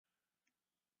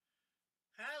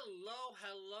Hello,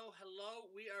 hello, hello.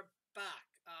 We are back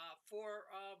for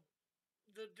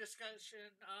the discussion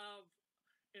of,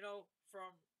 from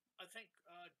I think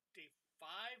day 5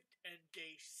 and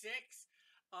day 6.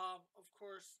 Of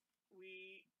course,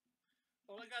 we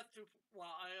only got through. Well,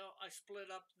 I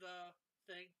split up the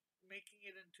thing, making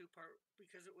it in two part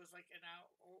because it was like an hour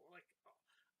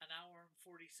and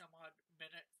 40 some odd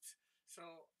minutes. So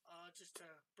just to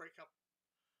break up,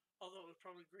 although it was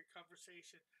probably a great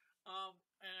conversation.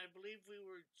 And I believe we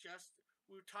were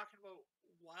talking about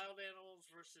wild animals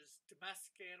versus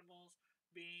domestic animals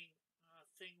being a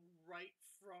thing right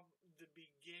from the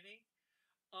beginning.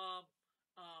 Um,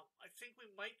 I think we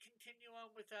might continue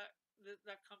on with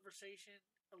that conversation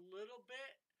a little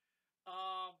bit,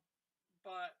 um,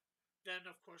 but then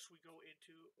of course we go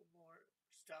into more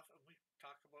stuff and we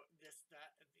talk about this,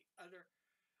 that, and the other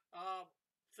um,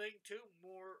 thing too.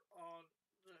 More on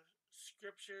the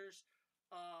scriptures.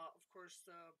 Of course,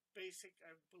 the basic,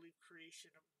 I believe,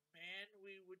 creation of man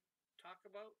we would talk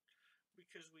about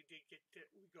because we get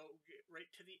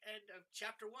right to the end of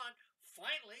chapter 1.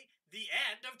 Finally, the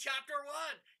end of chapter 1.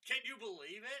 Can you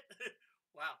believe it?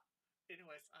 Wow.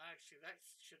 Anyways, actually, that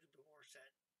should have been more said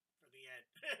for the end.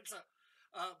 So,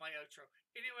 my outro.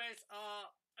 Anyways,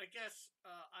 I guess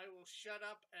I will shut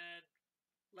up and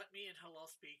let me and Halal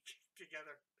speak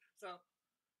together. So,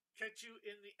 catch you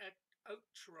in the outro.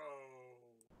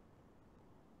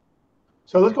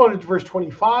 So let's go into verse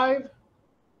 25.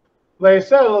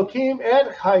 Vayaseh Elokim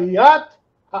et hayat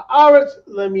haaretz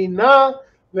lemina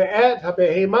ve'et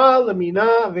habehema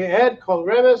lemina ve'et kol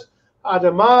remes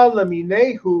adama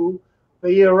leminehu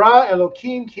ve'yira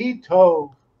Elokim ki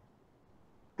tov.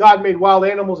 God made wild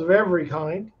animals of every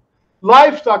kind,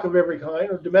 livestock of every kind,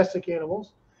 or domestic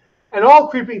animals, and all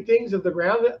creeping things of the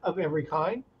ground of every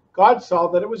kind. God saw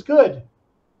that it was good.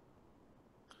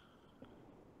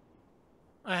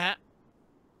 Uh-huh.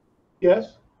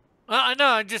 Yes? I know.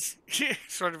 I'm just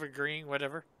sort of agreeing.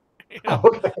 Whatever. You know.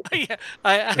 Okay. Yeah,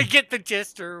 I get the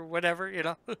gist or whatever. You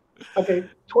know. Okay,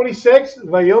 26.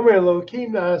 Vayomer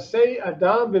Elohim naaseh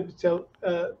Adam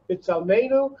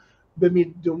b'tzalmenu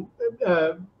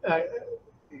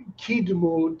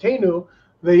kidmutenu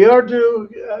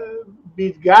v'yardu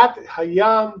bidgat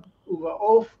hayam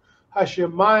uva'of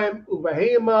hashemayim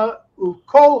uvahema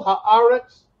uvkol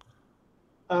haaretz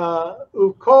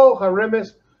uvkol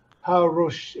haremes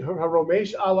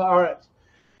haromesh ala aretz.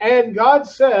 And God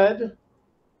said,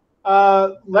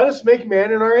 let us make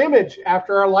man in our image,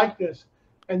 after our likeness,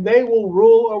 and they will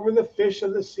rule over the fish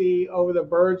of the sea, over the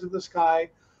birds of the sky,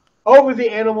 over the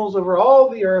animals, over all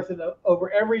the earth, and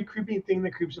over every creeping thing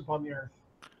that creeps upon the earth.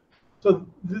 So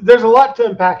there's a lot to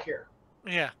unpack here.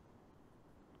 Yeah.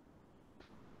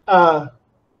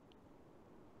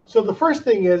 So the first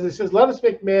thing is, it says, let us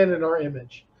make man in our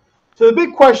image. So the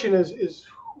big question is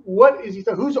what is he?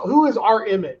 Who is our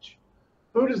image?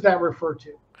 Who does that refer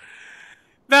to?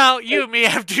 Now you and me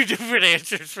have two different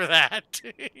answers for that.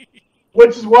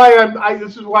 Which is why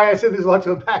this is why I said there's a lot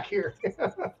to unpack here.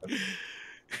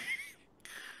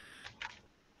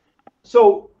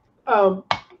 So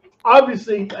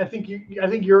obviously, I think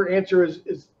your answer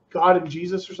is God and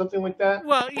Jesus or something like that.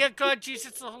 Well, yeah, God,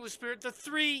 Jesus, the Holy Spirit, the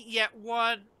three yet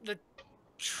one, the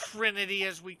Trinity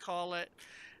as we call it.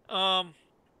 Um,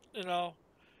 you know,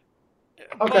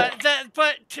 Okay.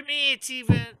 but to me, it's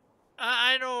even.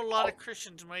 I know a lot of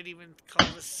Christians might even call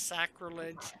this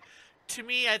sacrilege. To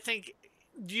me, I think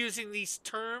using these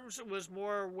terms was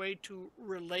more a way to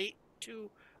relate to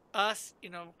us.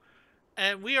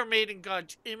 And we are made in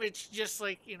God's image, just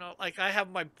like, like I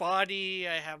have my body,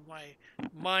 I have my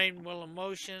mind, will,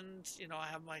 emotions, I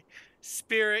have my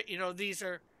spirit. These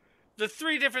are the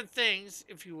three different things,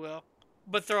 if you will,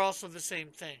 but they're also the same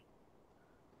thing.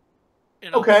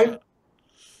 Okay. So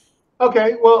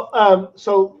Okay. Well,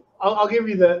 so I'll give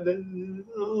you the.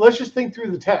 Let's just think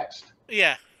through the text.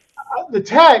 yeah, The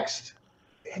text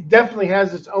definitely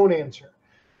has its own answer,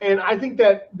 and I think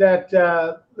that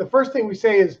the first thing we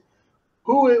say is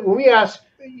who. When we ask,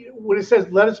 when it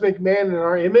says, "Let us make man in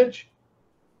our image,"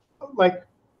 like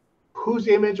whose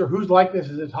image or whose likeness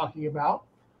is it talking about?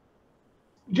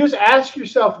 Just ask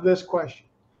yourself this question.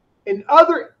 In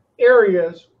other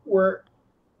areas where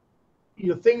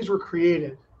things were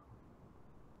created,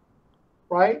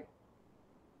 right?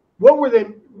 What were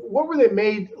they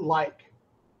made like?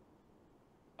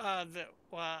 I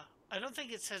don't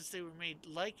think it says they were made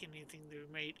like anything. They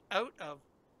were made out of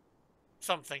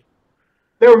something.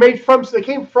 They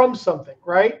came from something,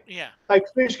 right? Yeah, Like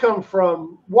fish come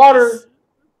from water.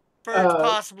 birds, Uh,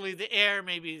 possibly the air,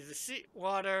 maybe the sea,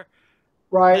 water.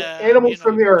 right? The Animals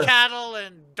from the earth, cattle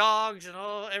and dogs and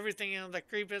everything that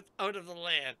creepeth out of the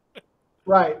land.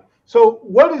 right? So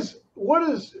what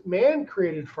is man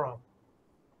created from?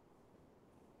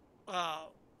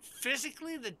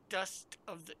 Physically, the dust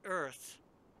of the earth.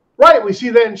 Right, we see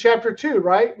that in chapter 2,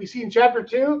 right? We see in chapter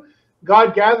 2,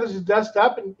 God gathers his dust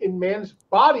up, and man's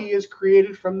body is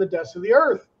created from the dust of the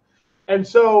earth. And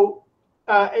so,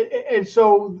 and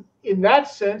so, in that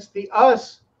sense,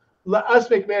 let us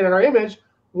make man in our image.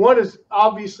 One is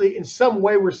obviously in some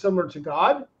way we're similar to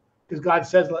God, because God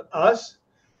says, "Let us,"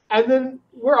 and then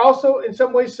we're also in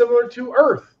some ways similar to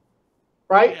Earth,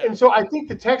 right? Yeah, And so, I think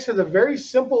the text has a very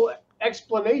simple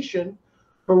explanation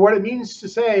for what it means to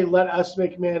say, "Let us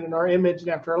make man in our image and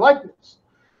after our likeness."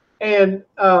 And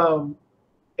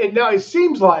now it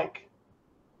seems like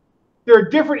there are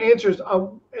different answers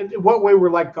on in what way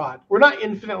we're like God. We're not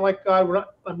infinite like God. We're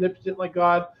not omnipotent like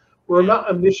God. We're yeah. not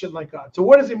omniscient like God. So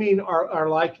what does it mean, our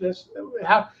likeness?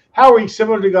 How are we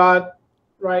similar to God,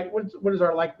 right? What is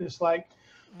our likeness like?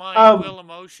 Mind, Um, will,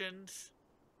 emotions,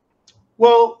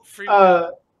 well, free will.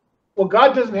 uh, well,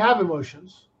 God doesn't have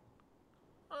emotions,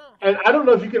 Oh, and I don't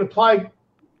know if you can apply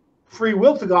free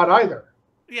will to God either.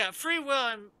 yeah, free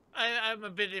will. I'm a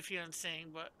bit iffy on saying,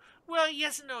 but well,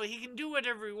 yes and no. He can do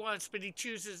whatever he wants, but he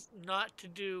chooses not to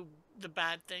do the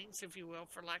bad things, if you will,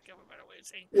 for lack of a better way of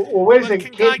saying. Well, wait a But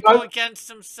second. can Can't God go God? against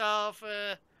himself?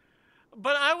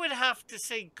 But I would have to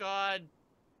say God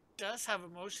does have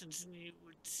emotions, and you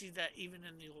would see that even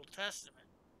in the Old Testament,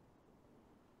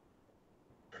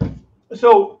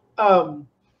 So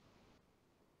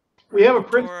we right? have a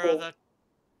The Torah, principle. the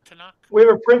Tanakh. We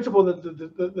have a principle that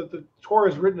the Torah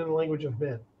is written in the language of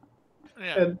men.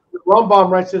 Yeah, And Rambam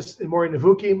writes this in Mori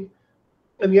Nevukim.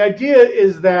 And the idea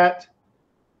is that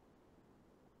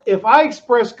if I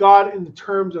express God in the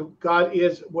terms of God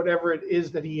is whatever it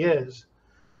is that he is,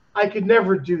 I could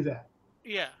never do that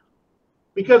yeah,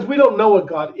 because we don't know what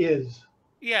God is.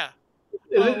 yeah.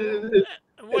 So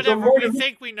Whatever we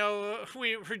think we know,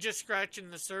 we're just scratching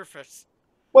the surface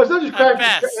well, it's not just at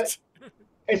best.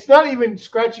 it's not even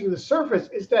scratching the surface.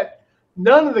 It's that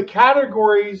none of the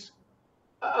categories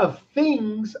of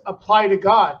things apply to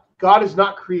God. God is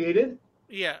not created.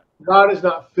 Yeah, God is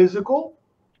not physical.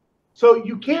 So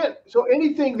you yeah, can't. So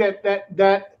anything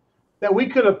that we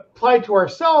could apply to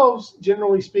ourselves,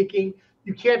 generally speaking,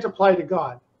 you can't apply to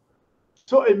God.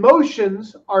 So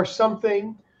emotions are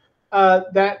something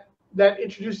that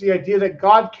introduce the idea that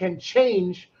God can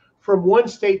change from one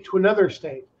state to another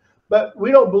state. But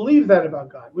we don't believe that about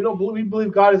God. We don't believe. We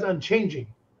believe God is unchanging.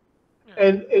 yeah,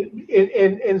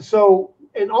 And so,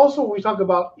 and also when we talk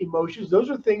about emotions, those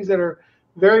are things that are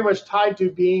very much tied to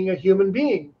being a human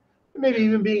being, maybe yeah,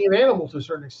 even being an animal to a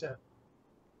certain extent.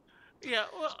 yeah.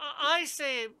 Well, I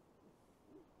say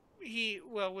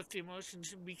well with the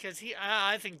emotions because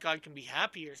I think God can be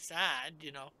happy or sad.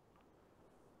 You know,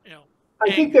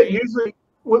 I think that angry. usually,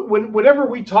 whenever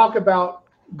we talk about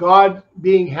God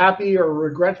being happy or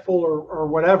regretful or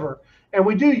whatever, and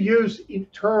we do use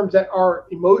terms that are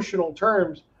emotional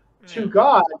terms to Yeah,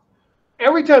 God,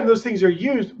 every time those things are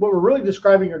used, what we're really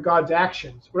describing are God's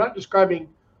actions. We're not describing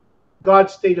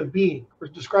God's state of being. We're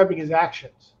describing his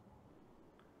actions.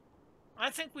 I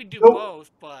think we do So,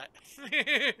 both, but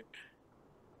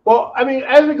well, I mean,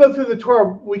 as we go through the Torah,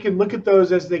 we can look at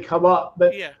those as they come up.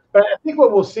 But yeah, but I think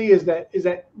what we'll see is that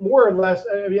more or less.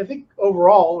 I mean, I think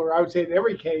overall, or I would say in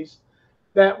every case,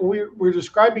 that when we're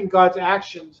describing God's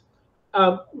actions,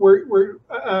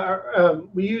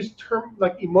 we use term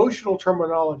like emotional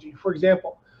terminology. For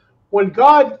example, when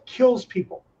God kills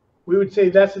people, we would say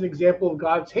that's an example of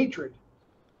God's hatred.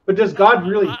 But does God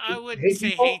really I wouldn't hate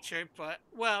say people? hatred, but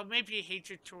well, maybe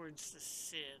hatred towards the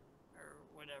sin or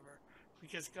whatever,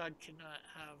 because God cannot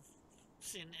have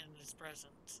sin in His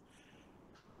presence.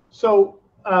 So,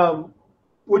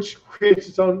 which creates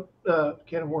its own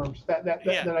can of worms.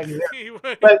 Yeah, That idea there.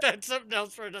 But that's something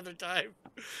else for another time.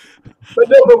 but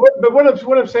no, but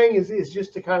what I'm saying is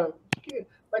just to kind of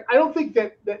like I don't think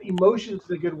that emotions is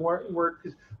a good word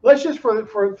because let's just for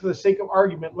the sake of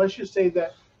argument, let's just say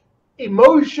that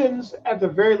emotions at the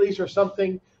very least are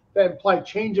something that imply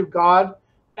change of God,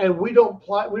 and we don't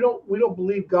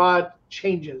believe God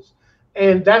changes,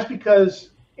 and that's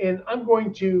because and I'm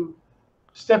going to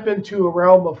step into a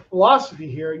realm of philosophy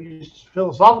here, use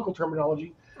philosophical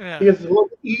terminology, Yeah, because it's a little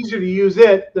easier to use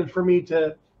it than for me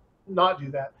to not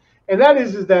do that. And that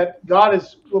is that God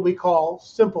is what we call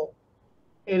simple.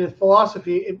 And in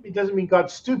philosophy, it doesn't mean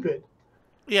God's stupid.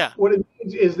 yeah, What it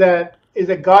means is that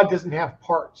God doesn't have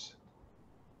parts.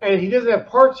 And he doesn't have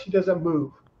parts, he doesn't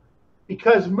move.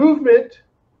 Because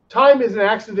time is an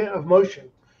accident of motion.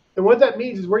 And what that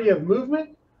means is where you have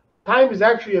movement, time is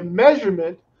actually a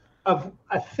measurement of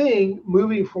a thing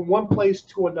moving from one place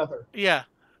to another, Yeah,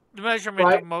 the measurement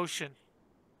of right? motion.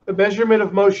 A measurement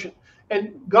of motion.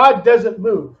 And God doesn't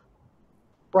move,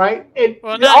 right? And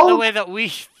Well, not in the all of way that we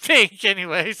think,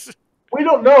 anyways. we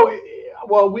don't know.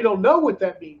 Well, we don't know what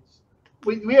that means.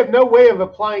 We have no way of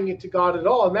applying it to God at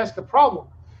all, and that's the problem.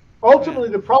 Yeah, Ultimately,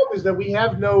 the problem is that we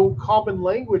have no common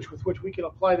language with which we can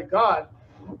apply to God,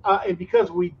 and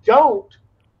because we don't,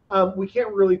 we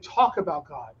can't really talk about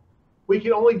God. We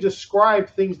can only describe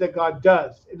things that God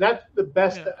does, and that's the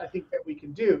best yeah, that I think that we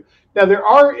can do. Now,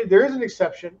 there is an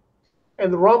exception,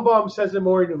 and the Rambam says in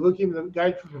Mori Nevukim, the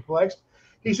Guide for Perplexed,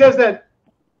 he says that,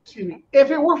 excuse me,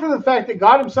 if it were for the fact that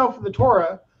God Himself in the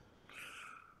Torah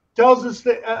tells us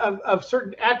that, of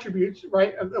certain attributes,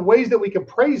 right, of ways that we can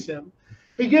praise Him,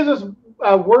 He gives us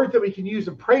words that we can use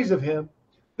in praise of Him,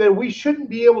 then we shouldn't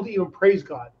be able to even praise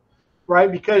God, right?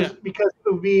 yeah, Because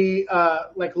it would be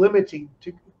like limiting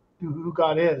to who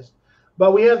God is.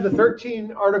 But we have the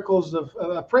 13 articles of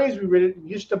praise. We read it in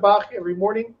Yishtabach every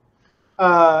morning.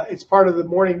 It's part of the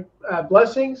morning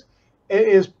blessings. It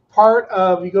is part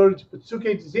of, you go to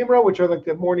Petsuke Zimra, which are like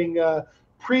the morning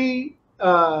pre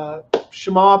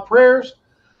Shema prayers.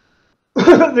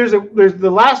 there's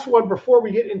the last one before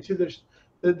we get into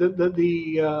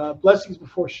the blessings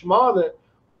before Shema. That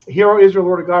Hero Israel,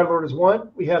 Lord of God, Lord is one.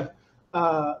 We have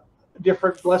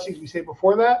different blessings we say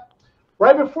before that.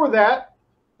 Right before that,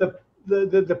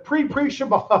 the pre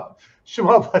Shema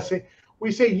Shema blessing,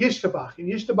 we say Yishtabach, and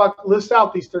Yishtabach lists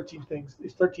out these 13 things.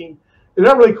 These 13, they're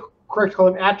not really correct to call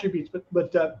them attributes,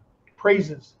 but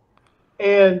praises.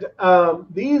 And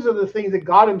these are the things that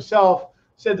God Himself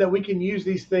said that we can use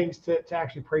these things to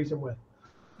actually praise Him with.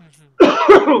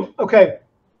 hmm Okay,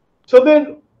 so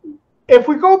then if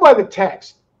we go by the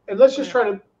text, and let's just yeah, try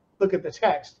to look at the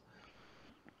text,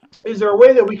 is there a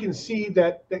way that we can see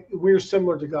that we're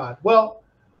similar to God? Well,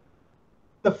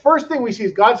 the first thing we see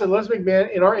is God said, let's make man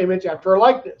in our image after our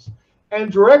likeness.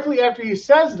 And directly after He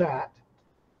says that,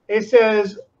 it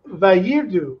says,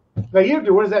 Vayirdu. Vayirdu,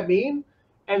 what does that mean?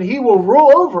 And He will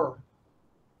rule over,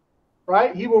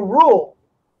 right? He will rule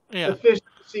the yeah, fish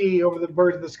of the sea, over the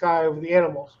birds of the sky, over the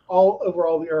animals, all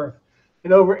the earth,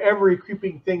 and over every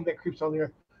creeping thing that creeps on the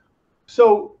earth.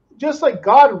 So just like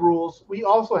God rules, we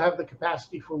also have the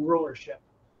capacity for rulership.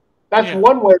 That's yeah,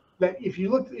 one way that if you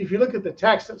look at the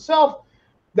text itself,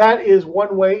 that is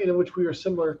one way in which we are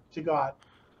similar to God.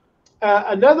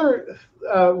 Another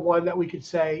one that we could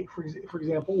say, for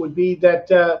example, would be that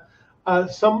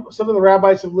some of the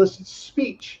rabbis have listed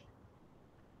speech,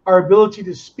 our ability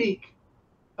to speak,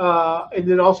 and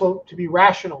then also to be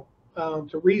rational,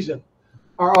 to reason,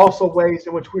 are also ways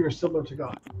in which we are similar to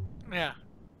God. yeah,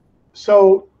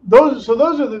 So those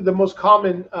are the most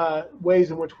common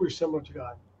ways in which we're similar to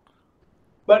God.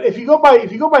 But if you go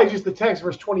by just the text,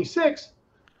 verse 26,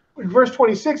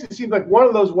 it seems like one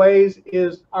of those ways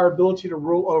is our ability to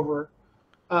rule over.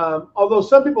 Although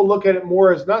some people look at it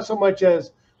more as not so much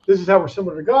as this is how we're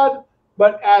similar to God,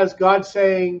 but as God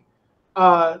saying,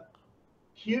 uh,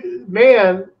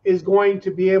 man is going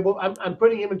to be able. I'm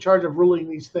putting him in charge of ruling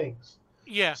these things.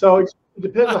 yeah. So it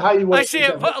depends on how you I want to see use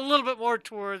it that. a little bit more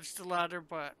towards the latter,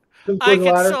 but I Towards the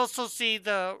could latter, also see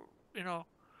the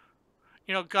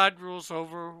God rules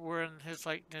over. We're in His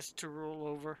likeness to rule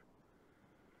over.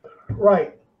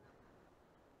 right?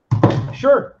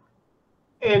 Sure.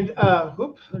 And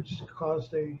oops, I just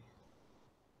caused a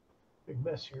big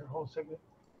mess here. Hold on a second.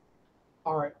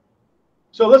 All right.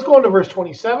 So let's go on to verse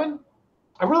 27.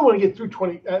 I really want to get through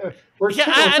 20. Yeah, We're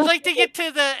I'd through. like to get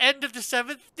to the end of the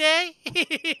seventh day.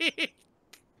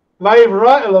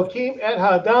 Vayivra Elokim et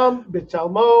Hadam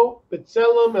B'Talmo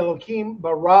B'Tselem Elokim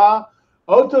Bara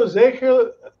Oto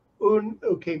Zecher Un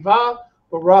Ukeva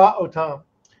Bara Otam.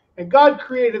 And God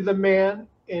created the man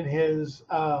in his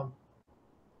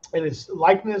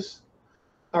likeness,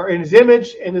 or in His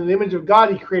image, and in the image of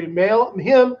God He created male and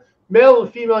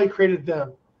female He created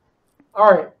them.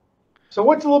 All right. So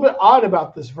what's a little bit odd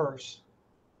about this verse?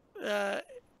 uh,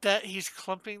 that He's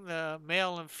clumping the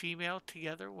male and female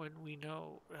together when we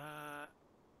know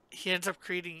He ends up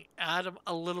creating Adam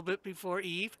a little bit before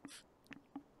Eve.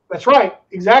 That's right.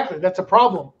 Exactly. That's a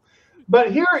problem.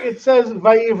 But here it says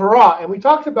Vayivra, and we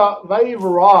talked about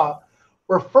Vayivra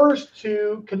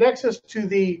connects us to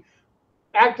the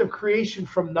act of creation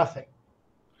from nothing.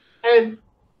 And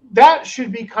that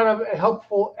should be kind of a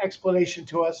helpful explanation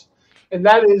to us. And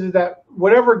that is that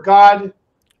whatever God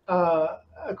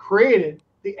created,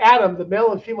 the Adam, the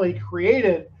male and female He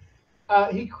created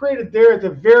there at the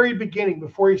very beginning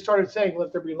before He started saying,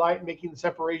 let there be light, making the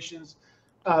separations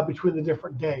between the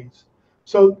different days.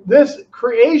 So this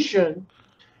creation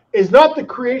is not the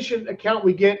creation account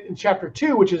we get in chapter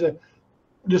 2, which is a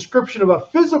description of a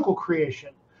physical creation,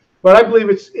 but I believe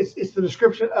it's the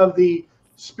description of the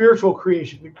spiritual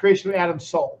creation, the creation of Adam's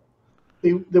soul,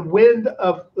 the wind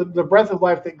of the breath of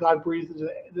life that God breathed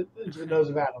into the nose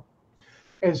of Adam.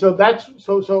 And so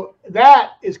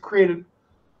that is created,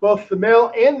 both the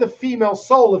male and the female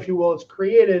soul, if you will, is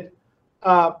created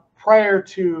prior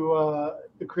to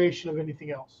the creation of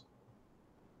anything else,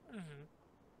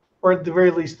 or at the very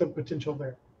least the potential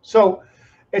there. So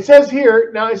it says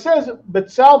here, now it says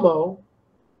Betsalmo,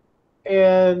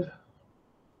 and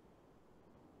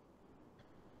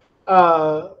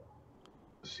let's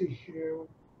see here.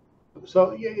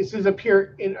 So yeah, it says up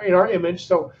here in our image.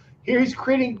 So here he's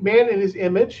creating man in his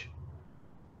image,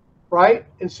 right?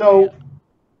 And so,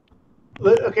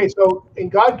 okay, so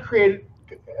and God created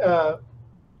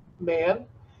man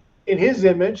in his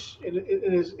image, in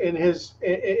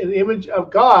the image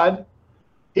of God,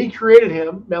 he created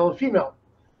him, male and female.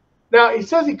 Now he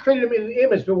says he created him in an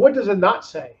image, but what does it not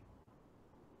say?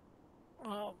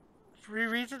 Well,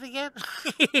 reread it again.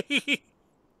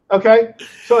 Okay,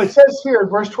 so it says here in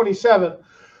verse 27,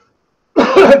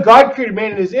 God created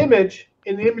man in his image.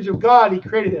 In the image of God, he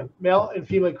created him. Male and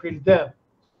female created them.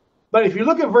 But if you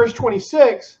look at verse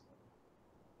 26,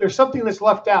 there's something that's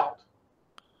left out.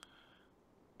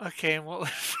 Okay, what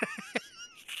was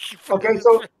Okay,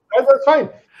 so that's fine.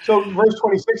 So verse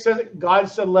 26 says, God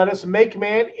said, let us make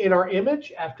man in our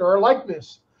image, after our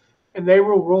likeness. And they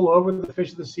will rule over the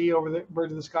fish of the sea, over the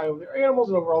birds of the sky, over the animals,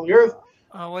 and over all the earth.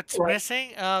 what's Right.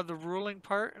 missing? The ruling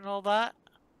part and all that.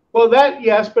 Well, that,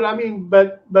 yes, but I mean,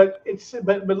 but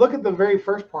look at the very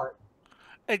first part.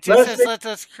 It just says, "Let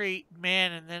us create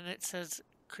man," and then it says,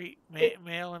 "Create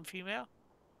male and female."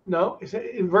 No,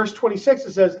 in verse 26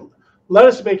 it says, let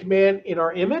us make man in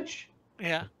our image,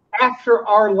 Yeah. after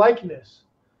our likeness.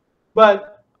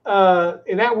 But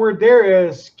in that word there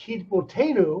is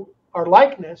kitbotenu, our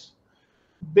likeness.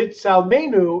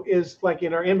 Bitsalmenu is like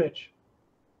in our image.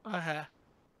 Okay.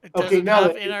 It Okay, doesn't now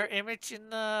have in our image in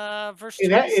verse it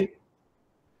 20.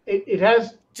 it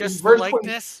has Just the verse 20.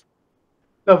 likeness.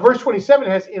 No, verse 27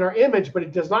 has in our image, but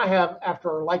it does not have after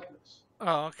our likeness.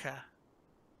 Oh, okay.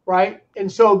 Right,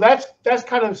 and so that's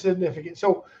kind of significant.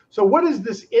 So what is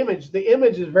this image? The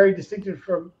image is very distinctive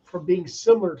from being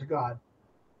similar to God,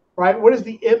 right? What is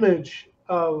the image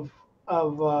of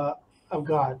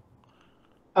God?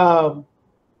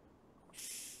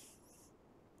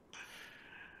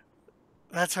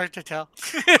 That's hard to tell.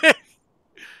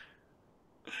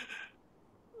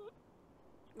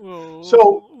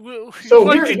 So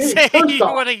One could here say first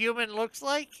off, what a human looks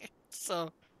like.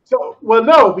 So well,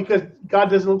 no, because God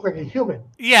doesn't look like a human.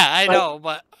 yeah, I Right? know,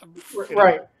 but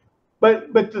Right.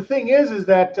 But the thing is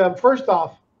that first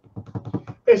off,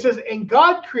 it says, and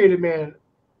God created man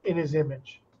in his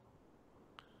image.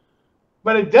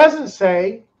 But it doesn't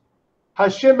say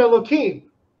Hashem Elohim.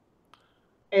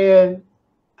 And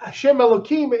Hashem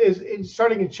Elohim is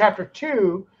starting in chapter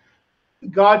 2.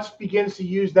 God begins to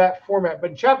use that format.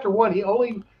 But in chapter 1, he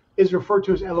only is referred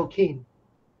to as Elohim.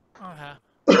 Okay.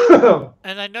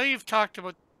 And I know you've talked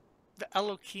about the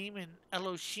Elohim and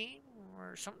Elohim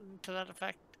or something to that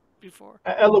effect before.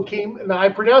 Elohim. Now I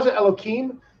pronounce it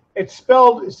Elohim. It's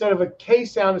spelled, instead of a K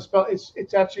sound,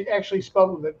 it's actually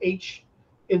spelled with an H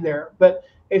in there. But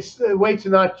it's a way to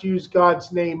not use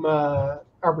God's name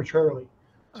arbitrarily.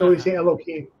 So we say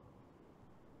Elohim.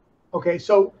 Okay,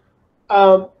 so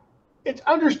it's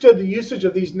understood the usage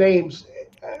of these names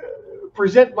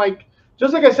present, like,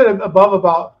 just like I said above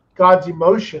about God's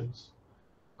emotions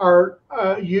are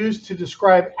used to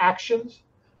describe actions,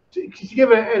 to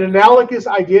give an analogous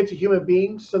idea to human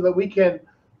beings so that we can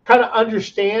kind of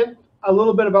understand a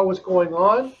little bit about what's going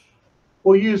on.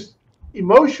 We'll use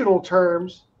emotional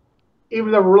terms,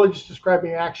 even though we're really just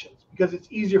describing actions, because it's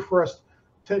easier for us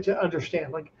to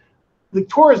understand. Like, the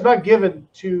Torah is not given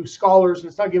to scholars and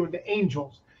it's not given to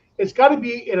angels. It's got to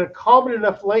be in a common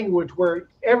enough language where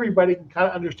everybody can kind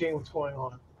of understand what's going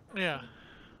on. Yeah.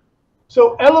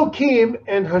 So Elohim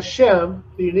and Hashem,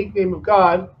 the unique name of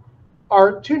God,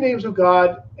 are two names of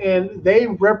God, and they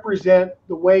represent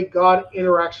the way God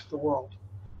interacts with the world.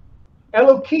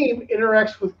 Elohim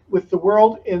interacts with the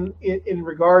world in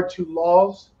regard to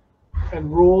laws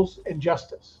and rules and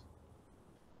justice.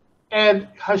 And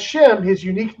Hashem, his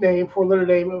unique name, four-letter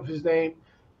name of his name,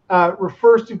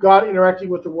 refers to God interacting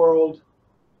with the world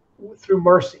through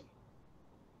mercy,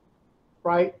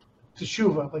 right?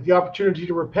 Teshuvah, like the opportunity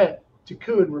to repent,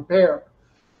 tikkun, repair,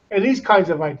 and these kinds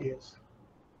of ideas.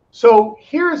 So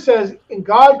here it says, and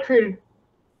God created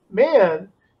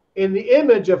man in the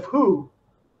image of who?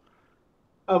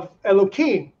 of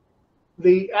Elohim,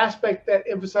 the aspect that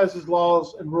emphasizes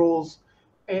laws and rules,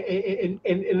 and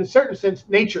in a certain sense,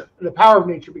 nature, and the power of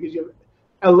nature, because you have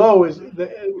Elo is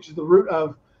which is the root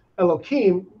of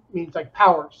Elohim, means like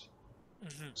powers.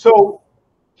 Hmm. So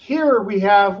here we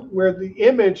have where the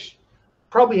image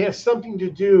probably has something to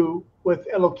do with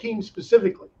Elohim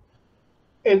specifically,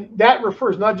 and that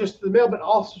refers not just to the male but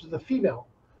also to the female.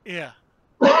 Yeah.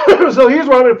 So here's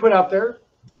what I'm going to put out there,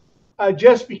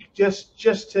 just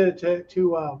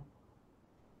to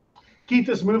keep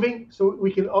this moving, so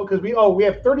we can because we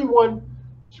have 31.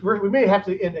 We may have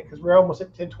to end it because we're almost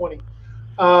at 10:20.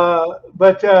 Uh,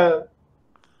 but, uh,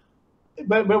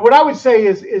 but what I would say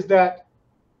is that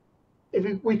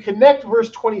if we connect verse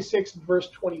 26 and verse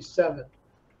 27,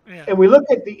 Yeah. and we look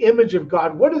at the image of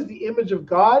God, what is the image of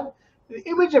God? The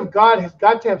image of God has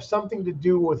got to have something to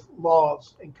do with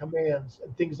laws and commands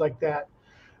and things like that,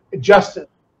 and justice.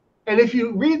 And if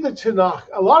you read the Tanakh,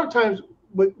 a lot of times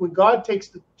when God takes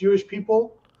the Jewish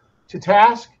people to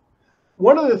task,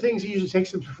 one of the things he usually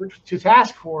takes them to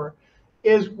task for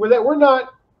is that we're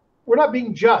not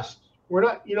being just. We're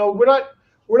not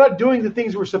doing the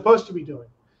things we're supposed to be doing.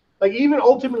 Like even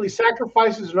ultimately,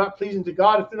 sacrifices are not pleasing to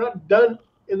God if they're not done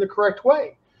in the correct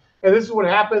way. And this is what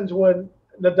happens when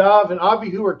Nadav and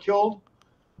Abihu are killed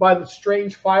by the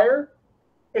strange fire.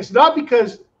 It's not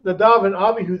because Nadav and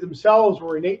Abihu themselves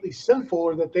were innately sinful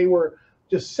or that they were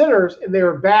just sinners and they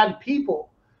were bad people.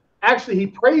 Actually, he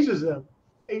praises them.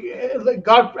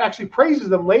 God actually praises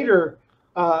them later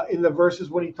in the verses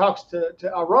when he talks to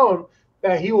Aaron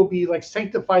that he will be like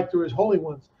sanctified through his holy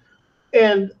ones.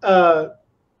 And the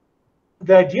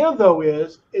idea, though,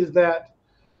 is that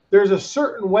there's a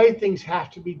certain way things have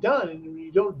to be done, and when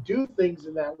you don't do things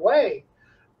in that way,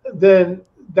 then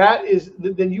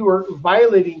then you are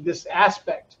violating this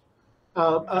aspect Yeah.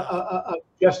 of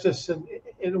justice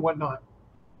and whatnot.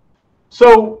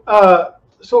 So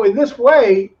in this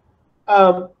way,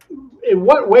 um, in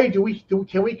what way can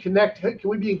we connect? Can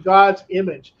we be in God's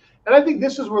image? And I think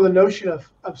this is where the notion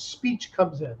of speech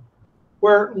comes in,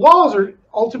 where laws are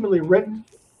ultimately written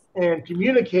and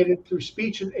communicated through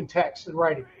speech and text and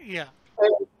writing. Yeah.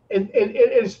 And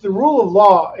it's the rule of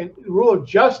law and the rule of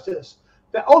justice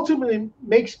that ultimately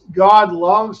makes God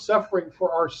long suffering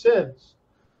for our sins.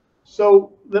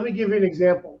 So let me give you an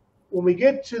example. When we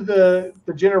get to the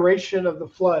generation of the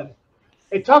flood,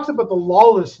 it talks about the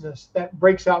lawlessness that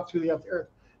breaks out through the earth.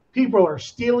 People are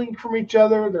stealing from each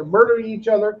other, they're murdering each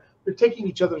other, they're taking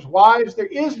each other's wives. There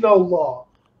is no law,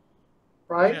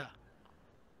 right? Yeah.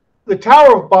 The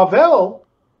Tower of Babel,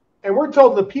 and we're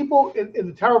told the people in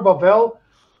the Tower of Babel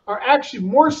are actually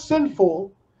more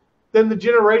sinful than the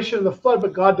generation of the flood,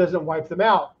 but God doesn't wipe them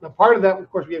out. Now, part of that, of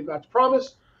course, we have God's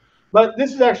promise, but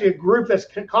this is actually a group that's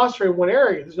concentrated in one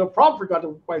area. There's no problem for God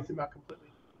to wipe them out completely.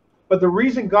 But the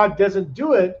reason God doesn't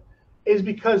do it is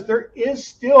because there is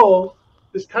still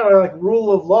this kind of like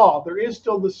rule of law. There is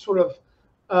still this sort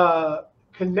of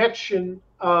connection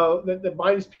that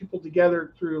binds people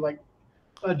together through like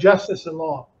justice and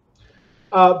law.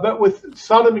 But with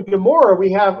Sodom and Gomorrah,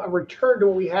 we have a return to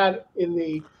what we had in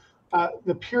the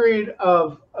period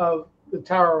of the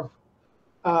Tower of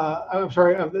I'm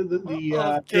sorry of the Of days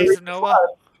of generation Noah. flood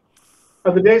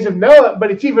of the days of Noah.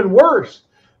 But it's even worse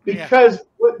Yeah. because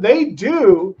what they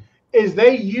do is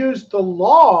they use the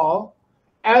law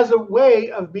as a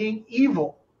way of being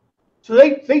evil. So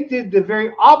they did the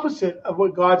very opposite of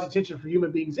what God's intention for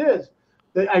human beings is.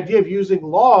 The idea of using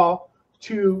law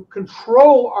to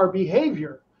control our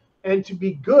behavior and to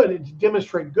be good and to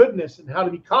demonstrate goodness and how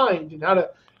to be kind and how to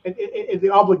and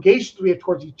the obligations we have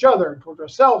towards each other and towards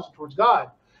ourselves and towards God.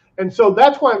 And so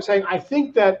that's why I'm saying I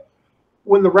think that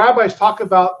when the rabbis talk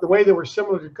about the way that we're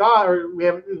similar to God or we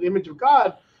have the image of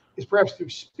God is perhaps through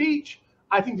speech,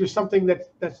 I think there's something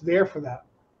that's there for that.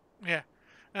 Yeah.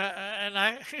 And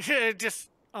I just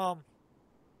I'm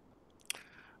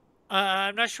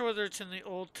not sure whether it's in the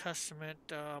Old Testament,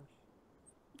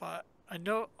 but I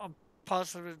know I'm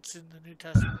positive it's in the New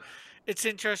Testament. It's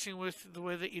interesting with the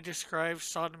way that you describe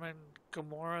Sodom and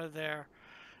Gomorrah there.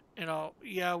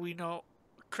 Yeah, we know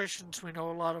Christians, we know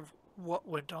a lot of what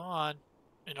went on,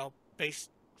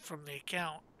 based from the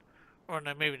account, or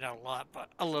no, maybe not a lot, but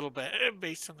a little bit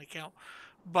based on the account.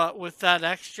 But with that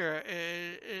extra,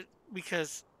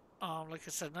 because, like I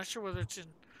said, not sure whether it's in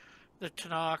the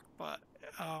Tanakh, but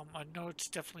I know it's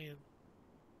definitely in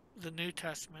the New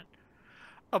Testament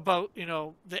about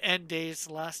the end days,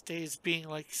 the last days being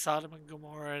like Sodom and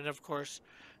Gomorrah, and of course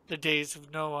the days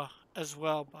of Noah as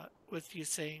well. But with you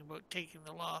saying about taking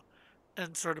the law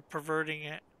and sort of perverting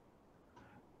it, and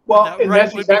Well, that and right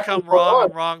that's would exactly become what's going wrong on.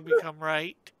 and wrong become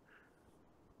right.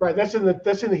 Right. That's in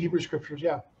the Hebrew scriptures.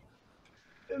 Yeah.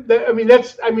 I mean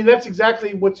that's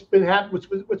exactly what's been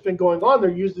going on.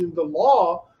 They're using the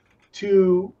law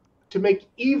to make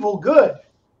evil good.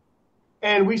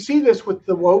 And we see this with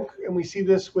the woke, and we see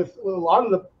this with a lot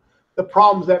of the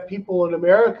problems that people in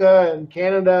America and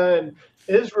Canada and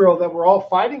Israel that we're all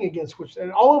fighting against, which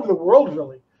and all over the world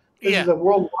really. This is Yeah. a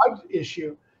worldwide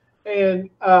issue, and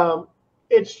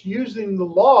it's using the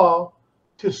law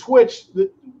to switch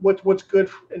what's good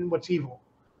and what's evil.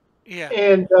 Yeah.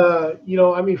 And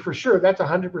I mean, for sure, that's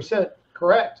 100%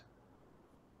 correct.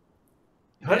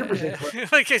 100%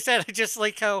 correct. Like I said, I just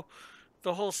like how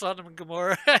the whole Sodom and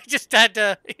Gomorrah. I just had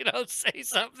to, say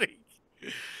something.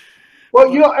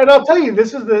 Well, But and I'll tell you,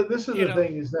 this is the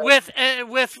thing is that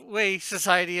with way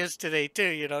society is today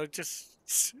too, just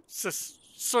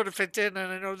sort of fit in.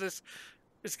 And I know this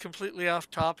is completely off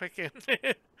topic,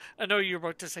 and I know you're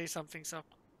about to say something. So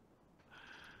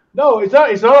no, it's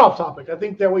not off topic. I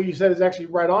think that what you said is actually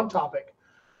right on topic,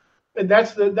 and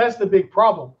that's the big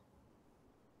problem.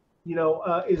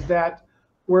 Is that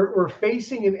we're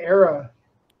facing an era,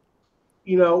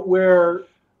 where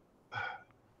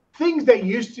things that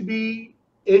used to be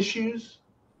issues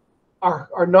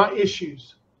are not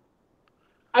issues.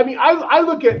 I mean, I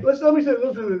look at let me say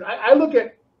I look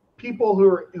at people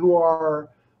who are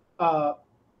uh,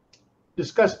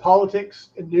 discuss politics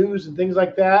and news and things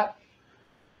like that,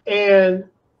 and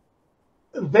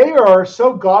they are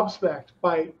so gobsmacked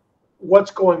by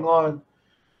what's going on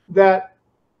that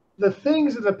the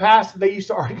things in the past that they used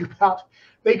to argue about,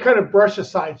 they kind of brush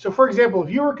aside. So, for example, if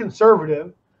you were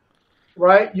conservative,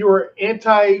 right, you were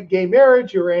anti-gay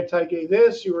marriage, you were anti-gay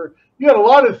this, you had a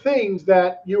lot of things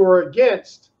that you were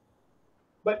against.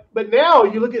 But now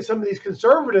you look at some of these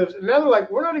conservatives, and now they're like,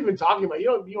 we're not even talking about you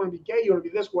want to be gay, you want to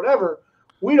be this, whatever.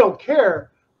 We don't care.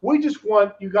 We just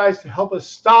want you guys to help us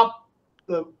stop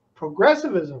the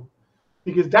progressivism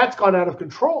because that's gone out of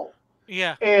control.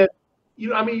 yeah, And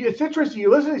I mean, it's interesting.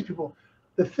 You listen to these people,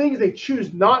 the things they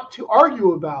choose not to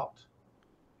argue about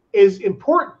is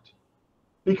important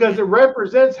because yeah, it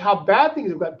represents how bad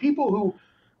things have gotten. People who,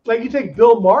 like you take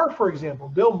Bill Maher, for example.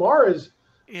 Bill Maher has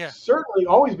yeah, certainly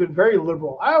always been very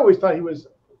liberal. I always thought he was,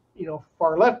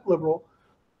 far left liberal.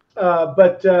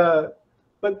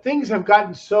 But things have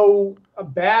gotten so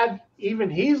bad. Even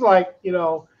he's like,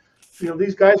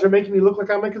 these guys are making me look like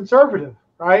I'm a conservative,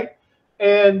 right?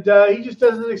 And he just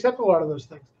doesn't accept a lot of those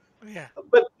things. yeah,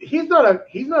 But he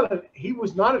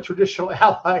was not a traditional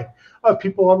ally of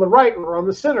people on the right or on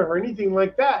the center or anything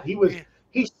like that. yeah,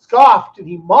 He scoffed and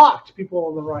he mocked people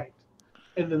on the right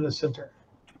and in the center.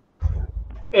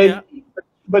 yeah, And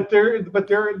but the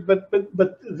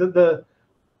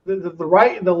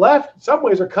right and the left in some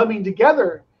ways are coming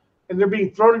together and they're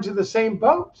being thrown into the same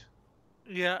boat.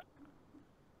 yeah,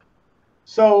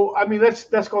 So I mean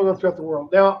that's going on throughout the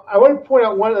world. Now I want to point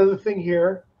out one other thing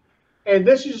here, and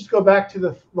this should just go back to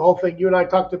the whole thing you and I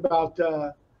talked about.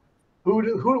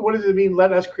 What does it mean?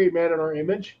 Let us create man in our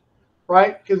image,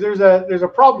 right? Because there's a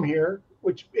problem here,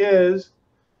 which is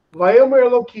Vayomer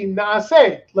Elohim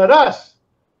Naaseh, let us,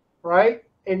 right?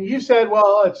 And you said,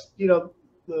 well, it's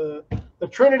the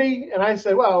Trinity, and I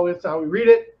said, well, it's how we read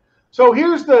it. So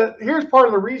here's part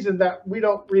of the reason that we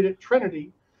don't read it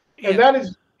Trinity, and yeah, that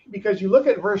is because you look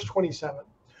at verse 27,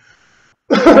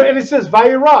 and it says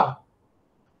Vayirah.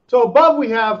 So above we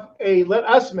have a let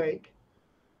us make,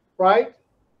 right?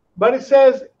 But it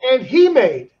says, and he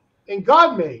made, and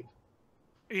God made.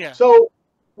 yeah, So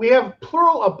we have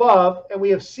plural above and we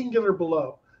have singular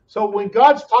below. So when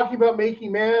God's talking about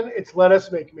making man, it's let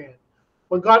us make man.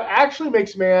 When God actually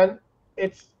makes man,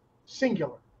 it's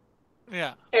singular.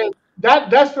 yeah, And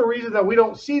that's the reason that we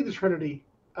don't see the Trinity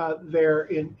there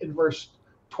in verse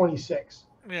 26.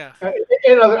 yeah, I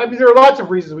mean, there are lots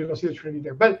of reasons we don't see the Trinity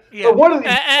there. But yeah. one of the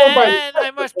And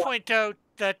I must point out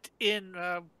that in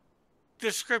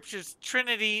the scriptures,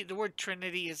 Trinity, the word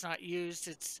Trinity is not used.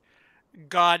 It's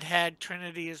Godhead.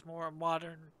 Trinity is more a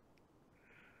modern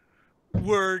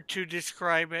word to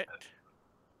describe it.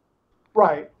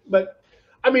 right, but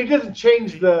I mean, it doesn't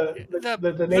change the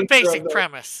The nature of basic the.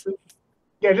 premise.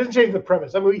 Yeah, it doesn't change the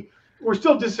premise. I mean, we're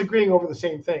still disagreeing over the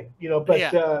same thing, but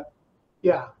Yeah,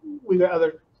 yeah, we got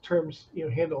other terms,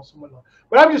 handles and whatnot.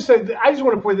 But I'm just saying, I just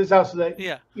want to point this out so that,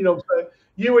 yeah, so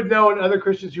you would know and other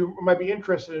Christians who might be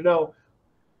interested to know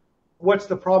what's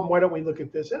the problem. Why don't we look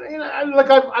at this? And like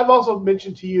I've also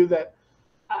mentioned to you that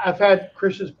I've had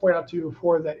Christians point out to you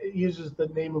before that it uses the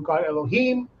name of God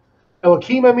Elohim,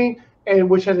 I mean, and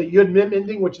which has a yud mem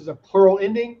ending, which is a plural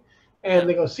ending. yeah, And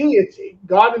they go, see, it's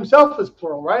God Himself is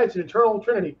plural, right? It's an eternal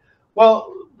Trinity.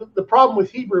 Well, the problem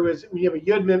with Hebrew is when you have a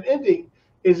yud mem ending,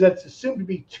 is that it's assumed to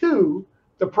be two.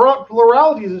 The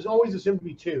plurality is always assumed to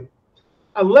be two,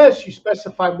 unless you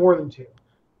specify more than two.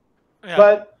 Yeah.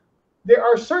 But there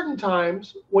are certain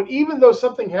times when, even though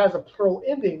something has a plural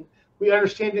ending, we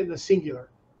understand it in the singular.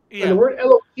 And the Yeah. word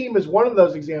Elohim is one of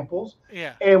those examples.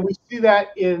 Yeah. And we see that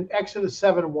in Exodus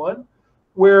 7:1,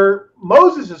 where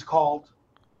Moses is called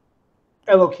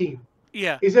Elohim.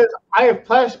 Yeah. He says, I have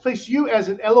placed you as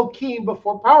an Elohim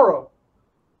before Paro,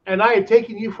 and I have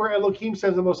taken you for Elohim,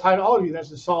 says the Most High to all of you. That's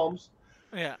the Psalms.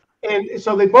 Yeah. And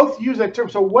so they both use that term.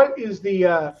 So what is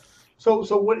the so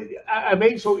what I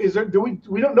mean? So is there? Do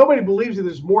we don't? Nobody believes that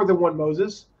there's more than one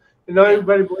Moses, and not Yeah.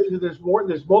 everybody believes that there's more.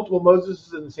 There's multiple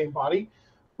Moses in the same body.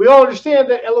 We all understand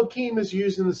that Elohim is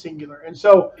used in the singular, and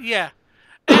so Yeah.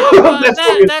 Well, that's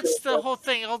what we that's the understand. whole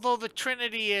thing. Although the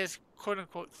Trinity is quote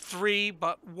unquote three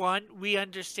but one, we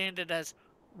understand it as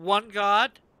one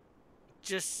God,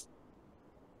 just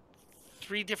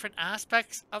three different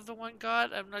aspects of the one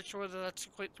God. I'm not sure whether that's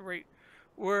quite the right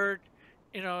word.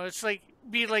 It's like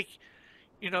be like,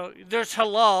 there's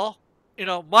halal,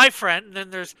 my friend, and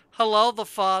then there's halal the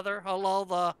father,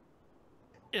 halal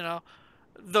you know,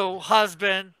 the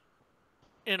husband,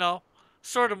 you know,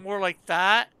 sort of more like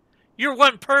that. You're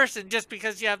one person just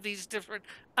because you have these different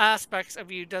aspects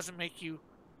of you doesn't make you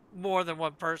more than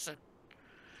one person.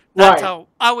 That's Right, how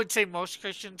I would say most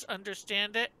Christians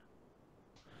understand it.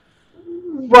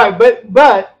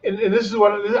 right, and this is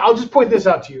what I'll just point this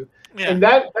out to you, Yeah, and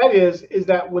that is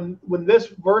that when this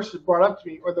verse is brought up to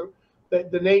me, or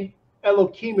the name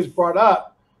Elohim is brought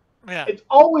up, yeah, it's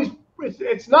always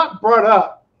it's not brought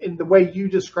up in the way you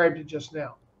described it just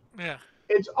now. yeah,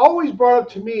 It's always brought up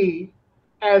to me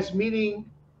as meaning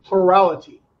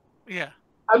plurality. yeah,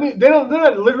 I mean, they're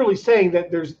not literally saying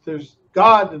that there's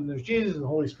God and there's Jesus and the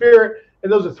Holy Spirit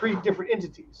and those are three different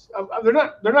entities. They're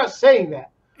not saying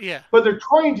that, yeah, but they're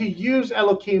trying to use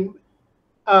Elohim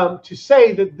to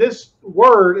say that this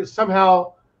word is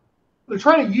somehow they're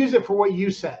trying to use it for what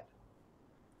you said.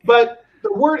 yeah, But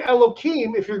the word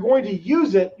Elohim, if you're going to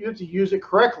use it, you have to use it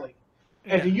correctly.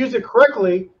 And yeah, to use it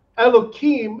correctly,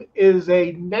 Elohim is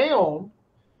a noun,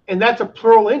 and that's a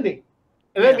plural ending.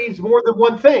 And that yeah, means more than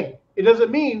one thing. It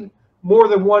doesn't mean more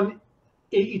than one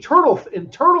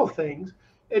internal things.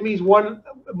 It means one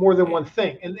more than yeah, one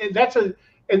thing.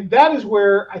 And that is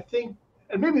where I think,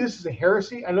 and maybe this is a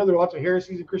heresy. I know there are lots of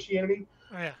heresies in Christianity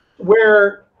yeah,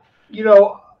 where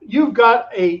you've got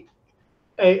a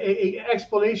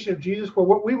explanation of Jesus where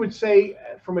what we would say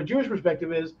from a Jewish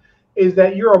perspective is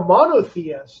that you're a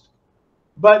monotheist,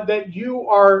 but that you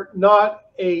are not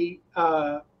they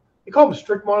call them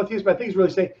strict monotheists, but I think it's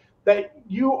really saying that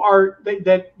you are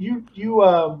that you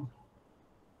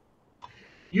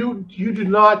do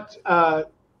not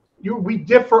we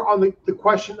differ on the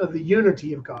question of the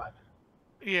unity of God.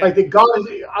 yeah, Like that God is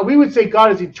we would say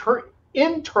God is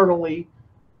internally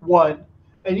one,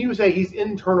 and you would say he's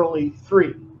internally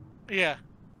three. yeah,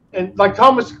 And like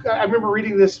Thomas, I remember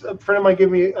reading this. A friend of mine gave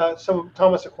me some of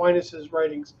Thomas Aquinas's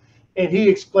writings, and he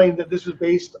explained that this was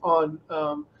based on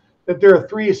that there are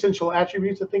three essential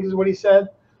attributes. I think is what he said,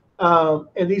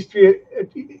 and these three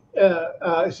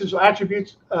essential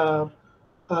attributes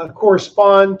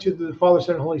correspond to the Father,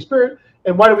 Son, and Holy Spirit.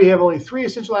 And why do we have only three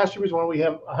essential attributes? Why do we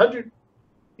have 100?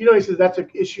 He says that's an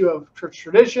issue of church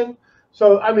tradition.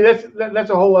 So I mean that's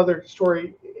a whole other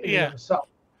story in and yeah, of itself.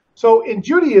 So in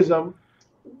Judaism,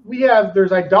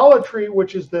 there's idolatry,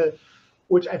 which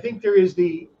I think there is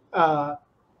the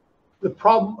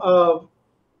problem of,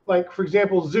 like, for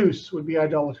example, Zeus would be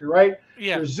idolatry, right?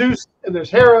 yeah, There's Zeus and there's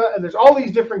Hera and there's all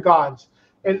these different gods,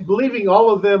 and believing all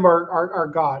of them are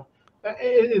God,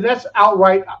 and that's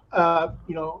outright polytheism,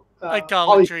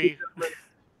 idolatry.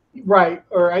 right?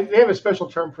 Or they have a special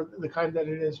term for the kind that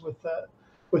it is with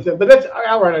them, but that's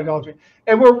outright idolatry.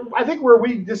 And where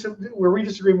we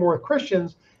disagree more with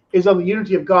Christians is on the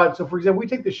unity of God. So, for example, we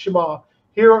take the Shema,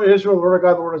 "Hear, Israel, the Lord our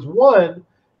God, the Lord is one,"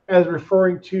 as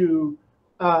referring to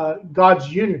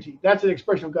God's unity. That's an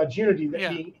expression of God's unity, that Yeah,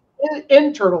 being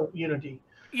internal unity.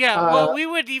 yeah. Uh, Well, we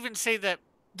would even say that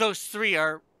those three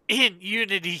are in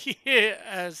unity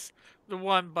as the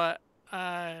one, but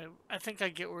I think I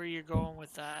get where you're going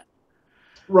with that.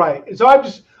 right. And so I'm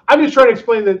just trying to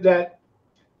explain that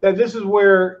this is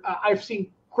where I've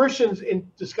seen Christians in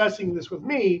discussing this with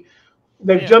me.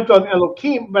 They've Yeah, jumped on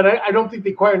Elohim, but I don't think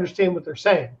they quite understand what they're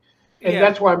saying, and yeah.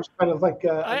 that's why I'm just kind of like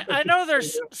I I keep know saying,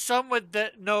 there's someone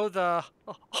that know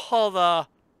all the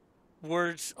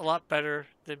words a lot better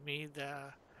than me.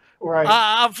 right,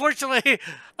 Unfortunately,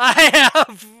 I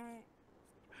have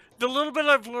the little bit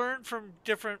I've learned from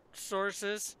different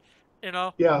sources, you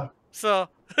know. yeah, So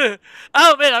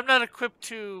I'll admit I'm not equipped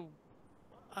to.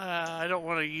 I don't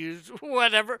want to use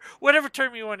whatever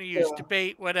term you want to use, Yeah.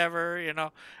 debate, whatever,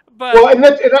 but Well, and yeah,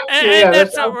 that's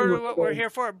that's not ultimately really what what we're we're doing. here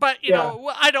for. But Yeah,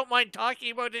 I don't mind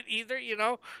talking about it either.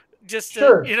 Just to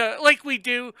sure, like we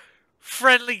do,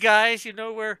 friendly guys.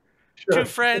 We're two sure.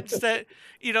 friends that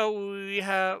we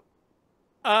have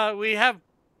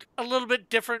a little bit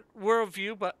different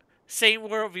worldview, but same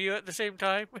worldview at the same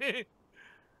time.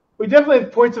 We definitely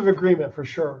have points of agreement for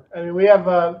sure. I mean, we have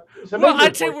some Well, major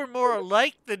I'd say points. we're more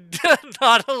alike than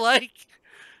not alike.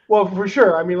 Well, for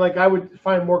sure. I mean, like I would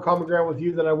find more common ground with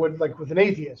you than I would like with an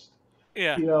atheist.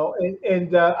 Yeah,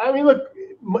 And I mean, look,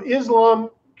 Islam,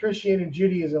 Christianity, and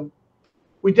Judaism,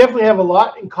 we definitely have a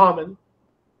lot in common.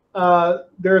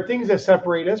 There are things that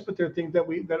separate us, but there are things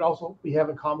that also we have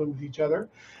in common with each other.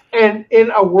 And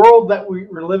in a world that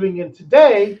we're living in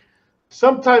today,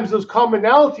 sometimes those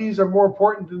commonalities are more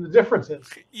important than the differences.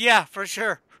 yeah, for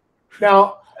sure.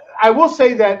 Now, I will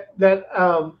say that that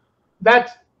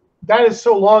is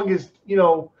so long as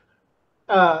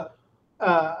uh,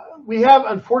 we have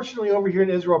unfortunately over here in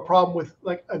Israel a problem with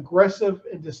like aggressive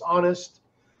and dishonest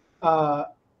uh,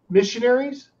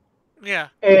 missionaries, Yeah,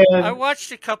 I and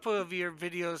watched a couple of your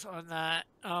videos on that.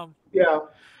 yeah,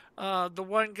 The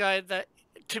one guy that,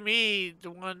 to me,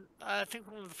 the one I think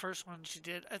one of the first ones you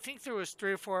did. I think there was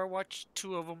three or four. I watched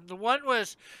two of them. The one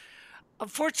was,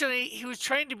 unfortunately, he was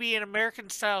trying to be an American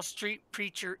style street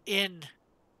preacher in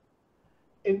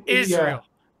yeah, Israel,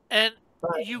 and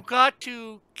right. you got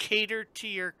to cater to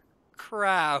your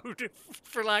crowd,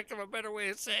 for lack of a better way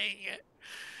of saying it.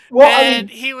 Well, I And mean,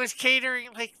 he was catering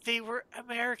like they were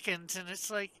Americans, and it's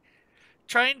like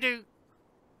trying to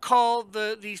call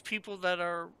these people that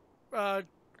are uh,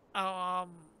 um,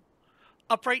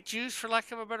 upright Jews, for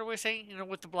lack of a better way of saying,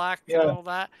 with the black and yeah. all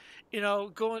that,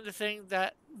 going to think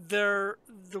that they're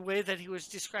the way that he was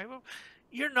describing them.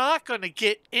 You're not going to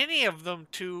get any of them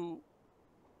to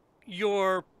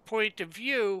your point of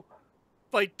view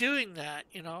by doing that.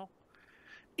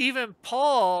 Even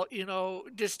Paul,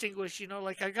 distinguished,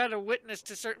 like I got to witness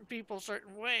to certain people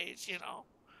certain ways.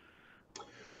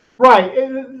 Right.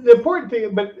 And the important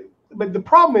thing, but the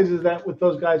problem is that with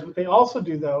those guys, what they also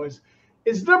do though is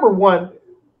number one,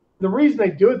 the reason they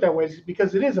do it that way is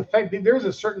because it is effective. There's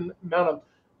a certain amount of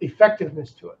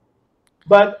effectiveness to it.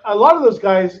 But a lot of those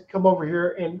guys come over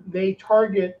here and they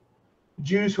target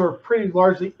Jews who are pretty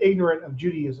largely ignorant of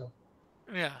Judaism,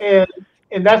 Yeah.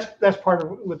 and that's part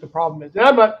of what the problem is. And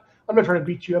I'm not trying to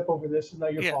beat you up over this. It's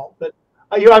not your Yeah. fault, but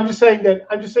I'm just saying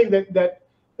that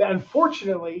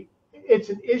unfortunately it's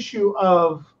an issue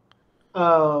of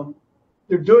um,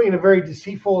 they're doing it in a very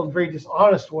deceitful and very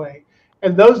dishonest way.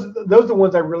 And those are the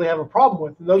ones I really have a problem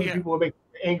with. And those are the Yeah. people who make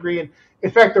me angry. And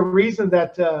in fact, the reason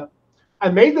that I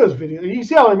made those videos, you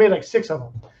see how I made like six of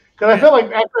them, because I Yeah. felt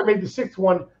like after I made the sixth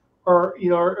one, or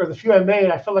the few I made,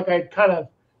 I felt like I had kind of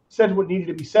said what needed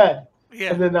to be said,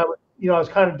 Yeah. and then I was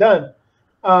kind of done.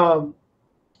 Um,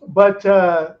 but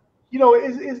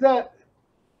is that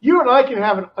you and I can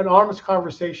have an honest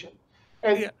conversation,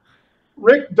 and Yeah.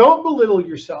 Rick, don't belittle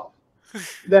yourself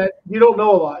that you don't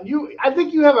know a lot. I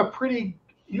think you have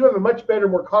a much better,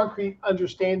 more concrete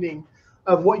understanding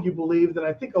of what you believe than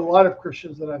I think a lot of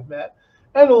Christians that I've met,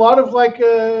 and a lot of like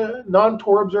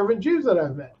non-Torah observant Jews that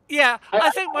I've met. Yeah, I, I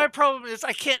think my problem is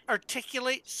I can't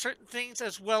articulate certain things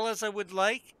as well as I would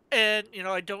like, and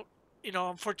I don't,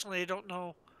 unfortunately, I don't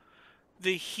know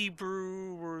the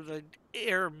Hebrew or the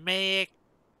Aramaic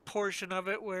portion of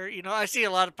it. Where I see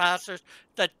a lot of pastors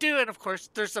that do, and of course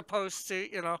they're supposed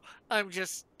to. I'm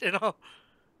just, you know,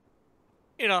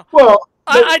 well,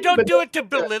 I don't but do it to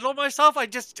belittle myself. I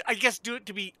guess, do it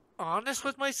to be honest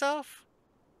with myself.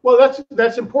 well,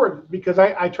 that's important because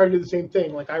I try to do the same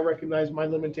thing. Like I recognize my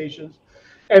limitations,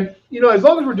 and as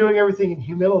long as we're doing everything in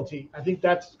humility, I think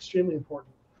that's extremely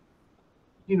important.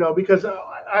 Because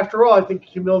after all, I think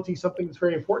humility is something that's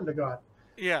very important to God.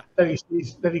 Yeah, That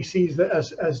he sees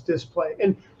as display.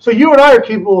 And so you and I are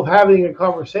capable of having a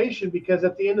conversation because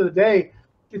at the end of the day,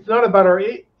 it's not about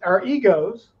our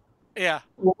egos. yeah,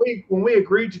 When we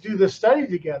agreed to do this study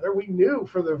together, we knew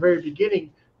from the very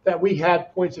beginning that we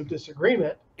had points of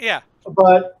disagreement, yeah,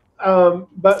 but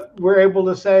we're able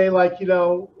to say like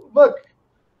look,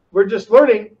 we're just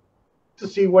learning to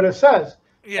see what it says.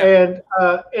 yeah, And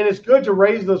it's good to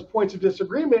raise those points of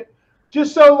disagreement,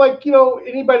 just so like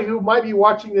anybody who might be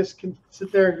watching this can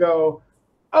sit there and go,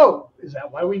 "Oh, is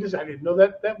that why we just? I didn't know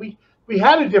that we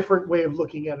had a different way of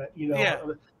looking at it." yeah,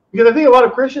 Because I think a lot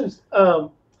of Christians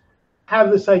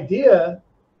have this idea,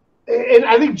 and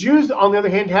I think Jews, on the other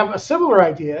hand, have a similar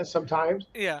idea sometimes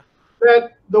yeah,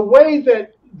 that the way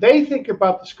that they think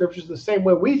about the scriptures is the same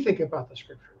way we think about the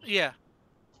scriptures. yeah.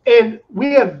 And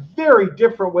we have very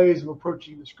different ways of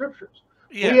approaching the scriptures.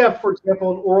 We Yeah. have, for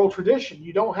example, an oral tradition.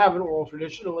 You don't have an oral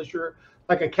tradition unless you're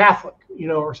like a Catholic,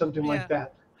 or something like Yeah.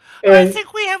 that. I And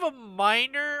think we have a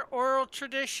minor oral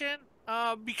tradition,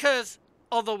 because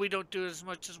although we don't do it as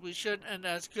much as we should and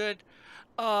as good,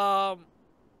 um,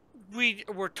 we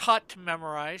were taught to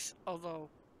memorize, although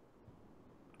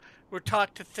we're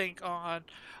taught to think on.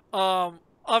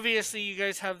 Obviously, you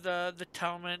guys have the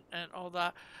Talmud and all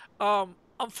that.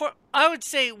 I would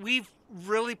say we've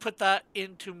really put that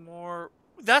into more.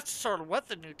 That's sort of what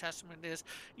the New Testament is.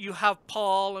 You have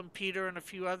Paul and Peter and a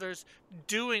few others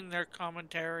doing their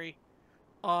commentary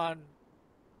on,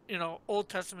 Old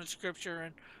Testament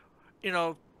scripture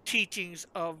and, teachings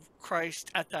of Christ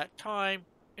at that time.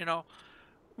 You know,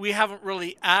 we haven't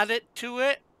really added to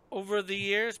it over the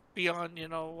years beyond,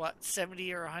 what,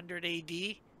 70 or 100 AD,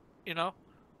 you know,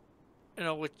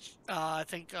 which I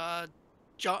think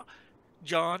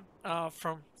John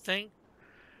from Thing,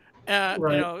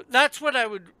 right. that's what I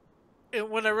would,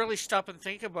 when I really stop and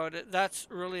think about it, that's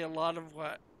really a lot of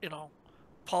what,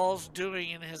 Paul's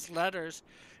doing in his letters.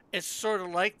 It's sort of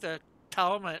like the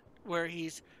Talmud where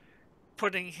he's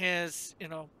putting his,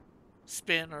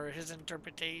 spin or his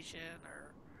interpretation,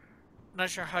 or I'm not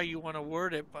sure how you want to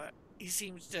word it, but he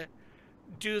seems to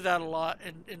do that a lot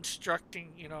in instructing,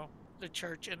 the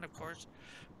church, and of course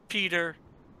Peter,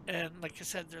 and like I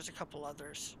said, there's a couple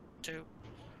others too.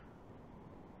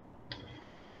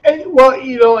 And well,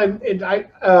 and And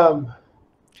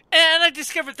I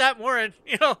discovered that more in,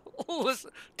 was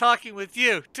talking with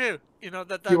you too. That you're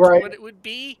that's right. what it would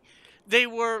be. They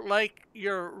were like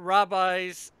your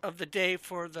rabbis of the day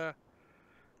for the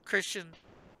Christian,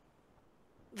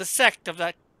 the sect of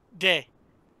that day.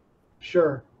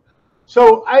 Sure.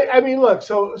 So I mean, look.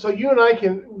 So you and I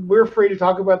we're free to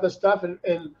talk about this stuff, and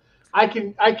I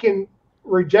can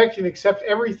reject and accept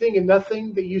everything and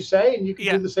nothing that you say, and you can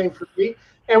do Yeah, the same for me,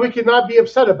 and we can not be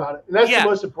upset about it. And that's the yeah,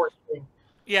 most important thing,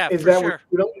 yeah, is for that sure.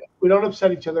 we don't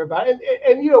upset each other about it.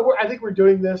 And I think we're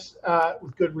doing this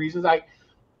with good reasons. I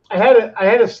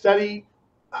had a study.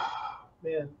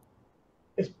 Man,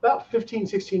 it's about 15,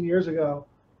 16 years ago.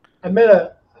 I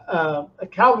met a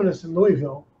Calvinist in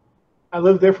Louisville. I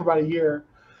lived there for about a year,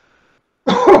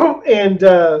 and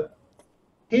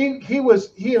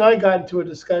he and I got into a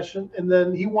discussion, and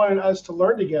then he wanted us to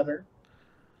learn together,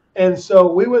 and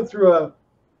so we went through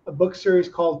a book series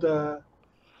called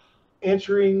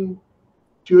 "Answering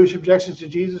Jewish Objections to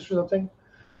Jesus" or something,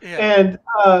 Yeah, and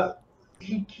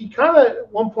he kind of at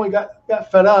one point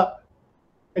got fed up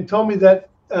and told me that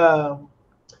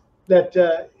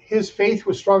his faith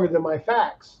was stronger than my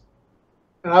facts,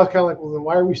 and I was kind of like, well, then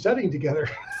why are we studying together?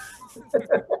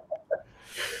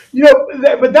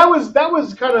 But that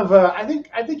was kind of I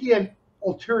think he had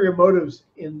ulterior motives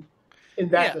in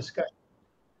that yeah, discussion,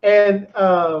 and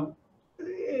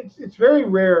it's very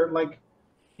rare. Like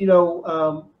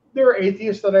there are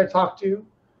atheists that I talk to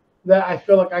that I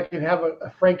feel like I can have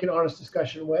a frank and honest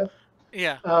discussion with,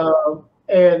 yeah,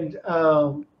 and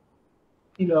I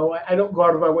don't go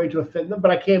out of my way to offend them, but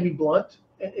I can be blunt,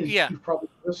 as yeah, you've probably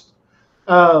noticed.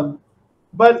 Um,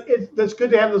 but it's good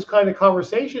to have those kind of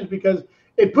conversations because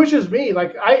it pushes me.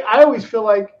 Like I always feel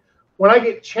like when I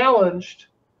get challenged,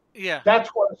 yeah, that's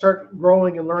when I start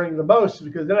growing and learning the most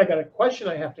because then I got a question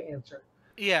I have to answer,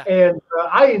 yeah, and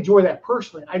I enjoy that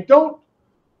personally. I don't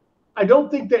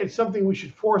think that it's something we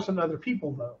should force on other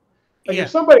people though. Like if yeah,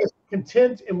 somebody's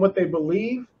content in what they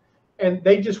believe and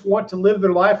they just want to live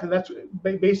their life and that's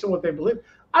based on what they believe,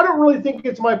 I don't really think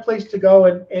it's my place to go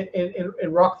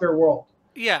and rock their world.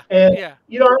 yeah, And yeah,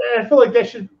 I feel like that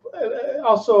should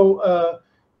also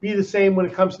be the same when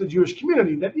it comes to the Jewish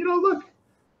community. That look,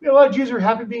 a lot of Jews are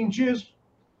happy being Jews.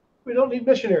 We don't need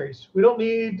missionaries. We don't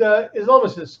need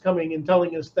Islamicists coming and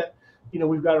telling us that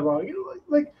we've got it wrong.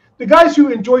 Like the guys who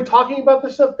enjoy talking about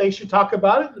this stuff, they should talk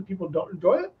about it. The people who don't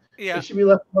enjoy it, they yeah. should be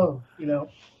left alone.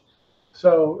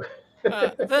 So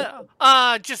The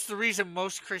just the reason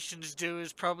most Christians do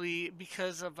is probably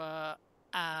because of uh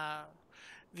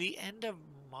the end of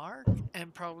Mark,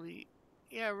 and probably,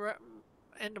 yeah,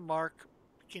 end of Mark,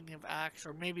 beginning of Acts,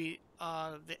 or maybe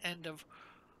the end of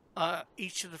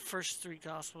each of the first three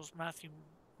Gospels, Matthew,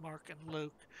 Mark, and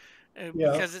Luke,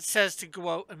 yeah, because it says to go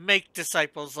out and make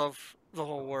disciples of the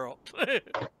whole world.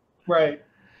 right,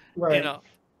 you right, know,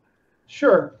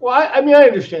 sure. Well, I mean, I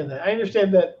understand that. I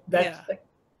understand that yeah,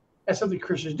 that's something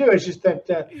Christians do. It's just that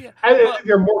yeah, I but think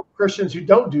there are more Christians who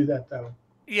don't do that though,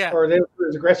 yeah, or they don't do it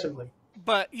as aggressively.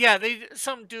 but yeah, they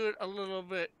some do it a little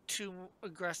bit too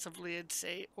aggressively, I'd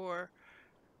say, or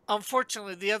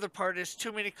unfortunately, the other part is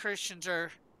too many Christians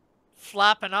are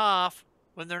flapping off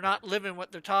when they're not living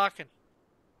what they're talking.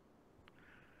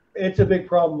 It's a big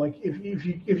problem. Like if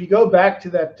you go back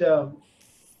to that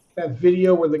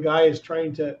video where the guy is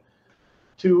trying to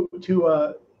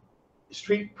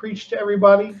street preach to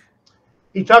everybody,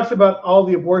 he talks about all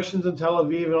the abortions in Tel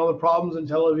Aviv and all the problems in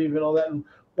Tel Aviv and all that, and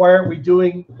why aren't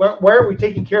we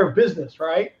taking care of business,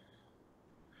 right?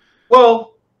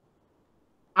 Well,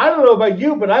 I don't know about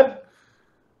you, but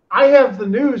I have the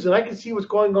news and I can see what's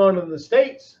going on in the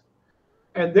States.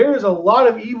 And there is a lot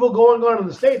of evil going on in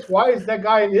the States. Why is that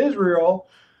guy in Israel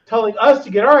telling us to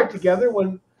get our act together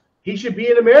when he should be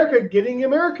in America getting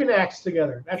American acts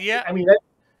together? Yeah, You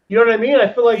know what I mean?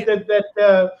 I feel like yeah,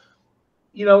 that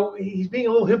he's being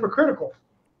a little hypocritical.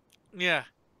 yeah.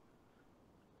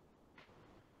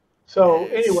 So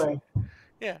It's, anyway,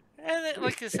 yeah, and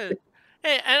like I said,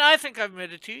 hey, and I think I've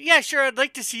admitted to you. Yeah, sure, I'd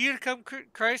like to see you to come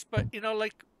Christ, but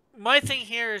like my thing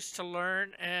here is to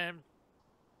learn, and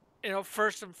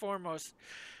first and foremost,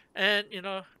 and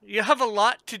you have a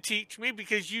lot to teach me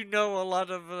because you know a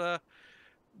lot of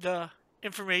the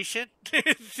information.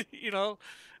 you know,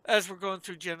 as we're going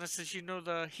through Genesis, you know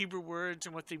the Hebrew words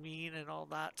and what they mean and all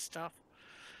that stuff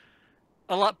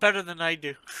a lot better than I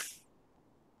do.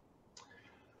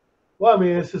 well, I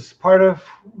mean, this is part of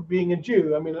being a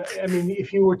Jew. I mean,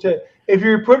 if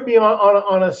you put me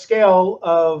on a scale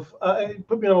of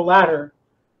put me on a ladder,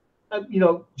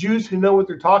 Jews who know what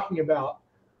they're talking about,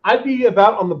 I'd be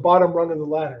about on the bottom rung of the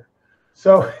ladder.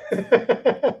 So, Yeah,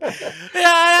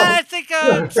 I think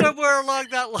somewhere along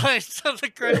that line, some of the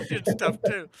Christian stuff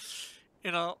too.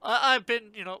 I've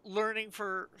been learning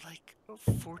for like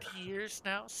 40 years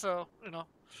now, so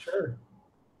sure.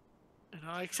 I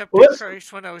Well, accepted let's.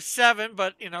 Christ when I was 7,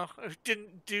 but I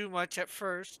didn't do much at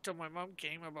first till my mom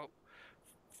came about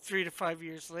 3 to 5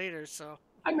 years later. So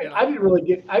I mean, you know, I didn't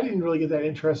really get that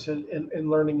interested in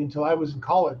learning until I was in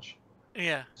college.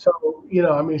 yeah, So,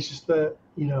 I mean, it's just But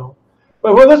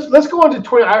well, let's go on to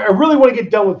 20. I really want to get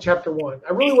done with chapter one.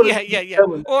 I really want yeah, to yeah, get yeah. done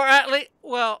with Or at least,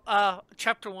 well,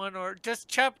 chapter 1, or does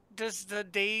the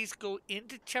days go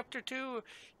into chapter 2?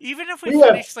 Even if we we have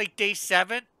finish like day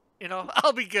 7,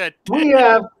 I'll be good. we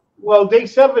have well, day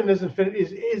seven is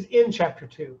in chapter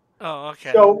two. Oh,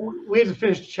 okay, So we have to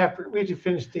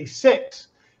finish day six.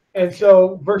 And okay.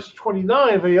 so verse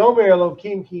 29, Vayomer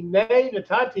Elokim Hinei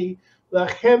Natati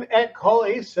Lachem et Kol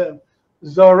Esav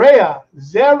Zorea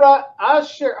Zera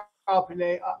Asher Al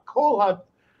Pnei Kol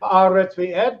Haaretz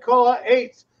Ve'ed Kol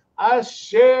Ha'etz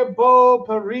Asher Bo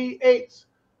Pari Eitz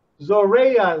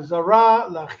Zorea Zara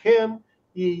Lachem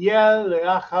Yiyel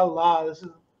Le'achala. This is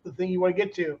the thing you want to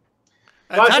get to.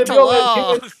 God said, That's a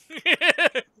 "Behold, long.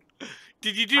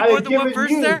 Did you do I more have than one given verse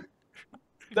there? you."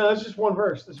 No, that's just one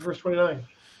verse. This is verse 29.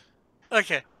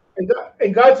 Okay.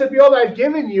 And God said, Behold, I've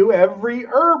given you every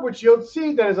herb which yields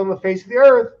seed that is on the face of the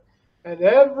earth, and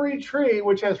every tree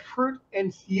which has fruit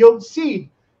and yields seed.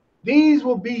 These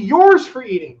will be yours for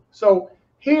eating. So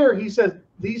here he says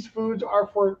these foods are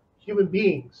for human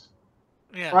beings,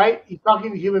 Yeah. right? He's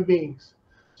talking to human beings.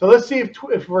 So let's see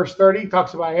if verse 30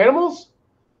 talks about animals.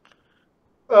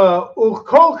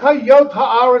 Ukol kayot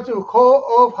haaretz ukol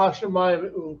of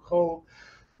hashemayim ukol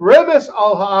Rebes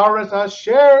al haaretz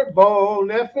asher bo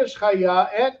nefesh chaya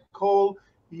et kol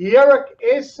yerek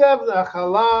esev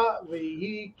nachala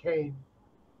v'yi came.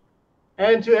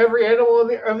 And to every animal of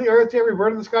the earth, to every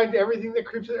bird of the sky, to everything that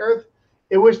creeps on the earth,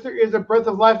 in which there is a breath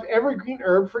of life, every green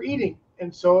herb for eating.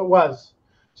 And so it was.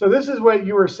 So this is what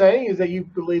you were saying, is that you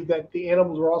believe that the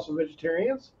animals were also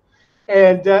vegetarians.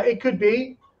 And it could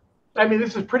be. I mean,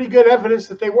 this is pretty good evidence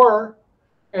that they were,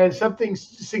 and something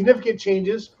significant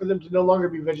changes for them to no longer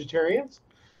be vegetarians.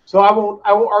 So I won't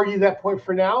argue that point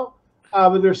for now.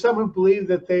 But there's some who believe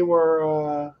that they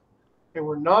were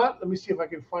not. Let me see if I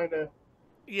can find a.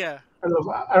 Yeah. I don't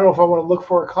know if I want to look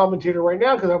for a commentator right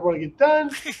now because I want to get done.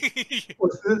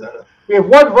 We have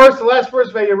one verse, the last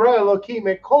verse. Vayirah Elokim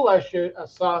et kol asher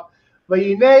asa,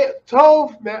 vayinei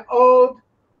tov me'od,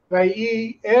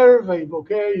 vayi'er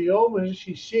vayiboker yom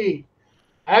shishi.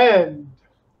 And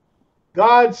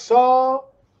God saw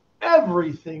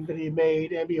everything that he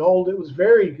made, and behold, it was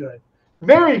very good.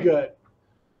 Very good.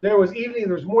 There was evening,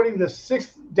 there was morning, the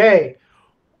sixth day.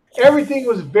 Everything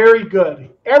was very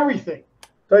good. Everything.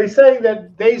 So he's saying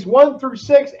that days 1 through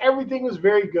 6, everything was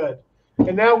very good.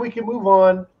 And now we can move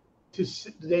on to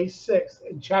day 6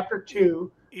 in chapter 2.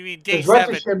 You mean day Bezrat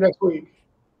 7? Hashem next week.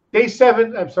 Day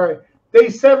 7, I'm sorry. Day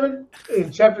 7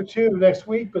 in chapter 2 next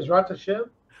week, Bezrat Hashem.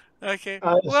 Okay.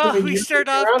 Well, Assuming we you'll start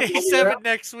be off around, day you'll be around. 7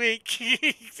 next week.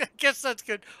 I guess that's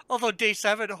good. Although day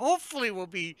 7 hopefully will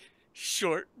be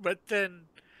short, but then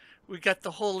we got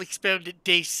the whole expounded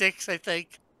day 6, I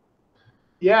think.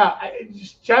 Yeah,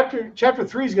 chapter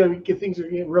three is going to get things are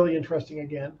getting really interesting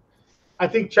again. I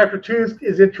think chapter two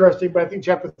is interesting, but I think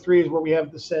chapter three is where we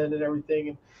have the sin and everything,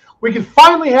 and we can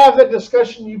finally have that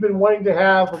discussion you've been wanting to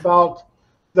have about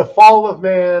the fall of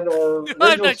man or I'm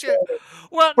original not sin, sure.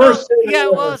 Well, no, first sin, yeah,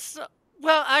 or whatever.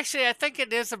 well, actually, I think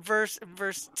it is a verse in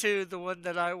verse 2, the one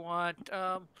that I want.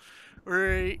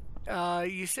 Where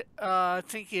you said, I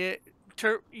think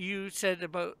you said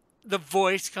about the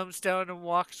voice comes down and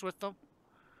walks with them.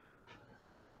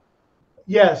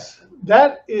 Yes,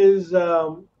 that is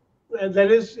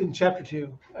in chapter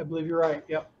two. I believe you're right.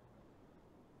 Yep.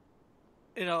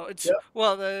 You know, it's Yep.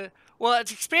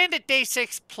 it's expanded day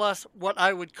 6 plus what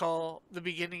I would call the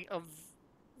beginning of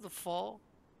the fall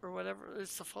or whatever.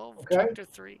 It's the fall of Okay. chapter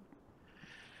 3.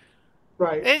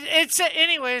 Right. It's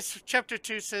anyways. Chapter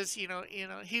 2 says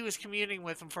he was communing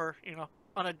with him for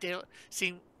on a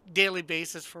daily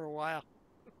basis for a while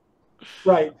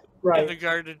Right. in Right. the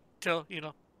garden till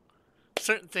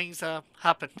certain things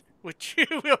happened, which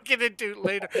we'll get into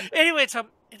later. Anyways,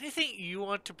 anything you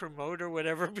want to promote or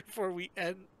whatever before we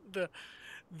end the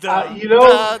You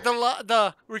know,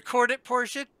 the recorded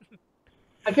portion?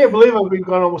 I can't believe we've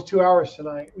gone almost 2 hours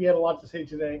tonight. We had a lot to say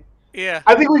today. Yeah,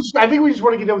 I think we just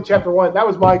want to get done with chapter one. That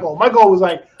was my goal. My goal was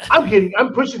like, I'm kidding.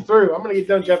 I'm pushing through. I'm going to get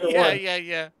done chapter yeah, one. yeah,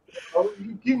 yeah, So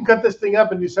you can cut this thing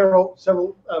up and do several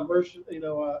versions,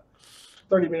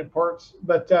 30-minute parts.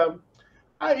 But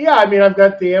yeah, I mean, I've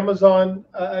got the Amazon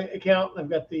account. I've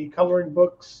got the coloring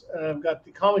books. I've got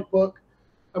the comic book.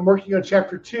 I'm working on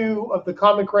chapter two of the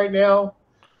comic right now.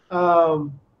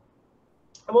 Um,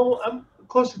 I'm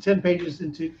close to 10 pages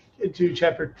into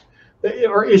chapter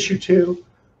or issue two,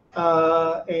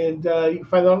 and you can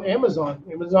find it on Amazon,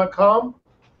 Amazon.com.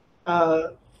 Uh,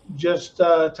 just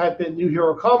type in New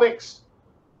Hero Comics,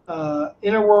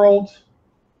 Inner World,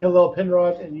 Hillel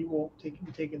Penrod, and you will be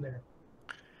taken there.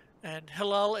 and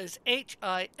Hillel is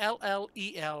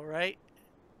Hillel, right?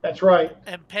 That's right.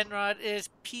 And Penrod is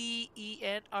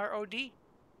Penrod.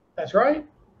 That's right.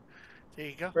 There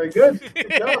you go. Very good.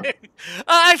 Good job.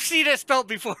 I've seen it spelled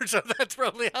before, so that's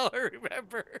probably how I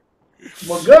remember.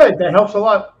 Well, good. That helps a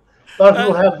lot. A lot of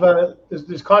people Uh, have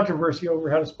there's controversy over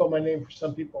how to spell my name for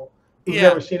some people who've yeah,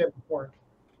 never seen it before.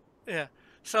 yeah.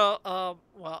 So,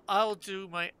 well, I'll do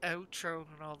my outro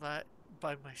and all that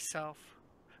by myself.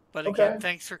 But again, Okay.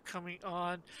 thanks for coming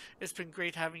on. It's been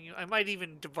great having you. I might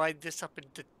even divide this up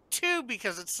into two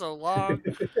because it's so long.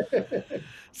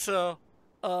 So,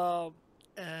 um,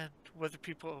 and whether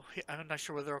I'm not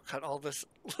sure whether I'll cut all this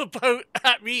about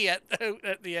at me at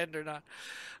the end or not.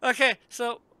 Okay,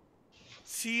 so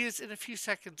see you in a few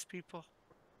seconds, people.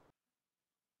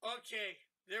 Okay,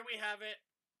 there we have it.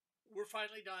 We're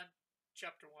finally done.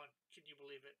 Chapter 1. Can you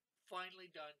believe it? Finally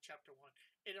done. Chapter 1.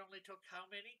 It only took how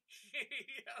many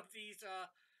of these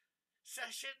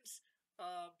sessions?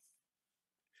 Um,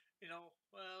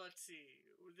 well, let's see.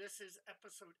 This is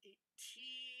episode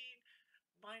 18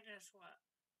 minus what?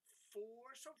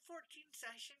 4? So 14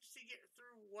 sessions to get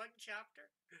through one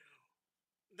chapter?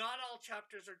 Not all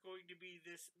chapters are going to be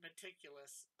this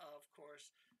meticulous, of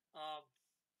course. Um,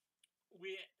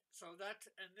 we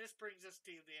and this brings us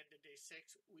to the end of day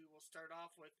 6. We will start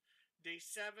off with day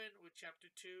 7 with chapter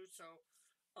 2. So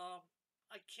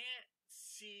I can't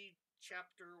see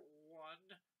chapter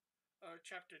 1 or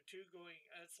chapter 2 going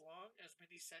as long as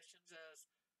many sessions as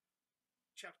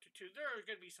chapter 2. There are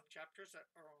going to be some chapters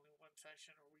that are only one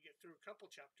session, or we get through a couple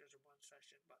chapters in one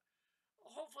session, but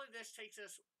hopefully this takes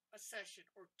us a session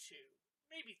or two,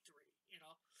 maybe three.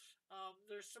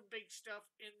 There's some big stuff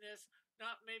in this.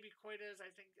 Not maybe quite as I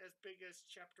think as big as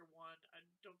chapter 1. I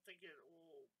don't think it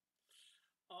will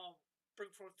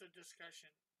bring forth the discussion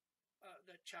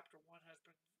that chapter 1 has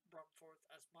been brought forth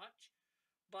as much,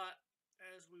 but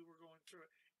as we were going through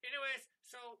it. Anyways,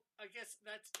 so I guess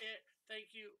that's it.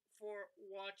 Thank you for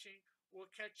watching.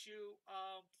 We'll catch you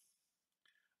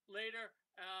later.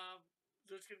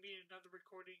 There's going to be another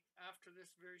recording after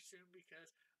this very soon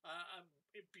because I'm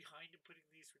behind in putting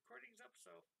these recordings up.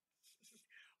 So,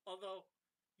 although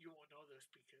you won't know this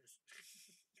because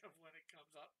of when it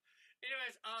comes up.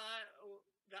 Anyways,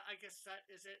 I guess that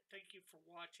is it. Thank you for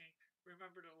watching.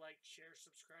 Remember to like, share,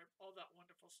 subscribe, all that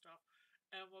wonderful stuff.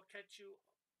 And we'll catch you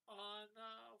on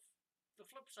the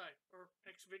flip side or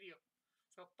next video.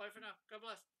 So, bye for now. God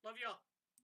bless. Love y'all.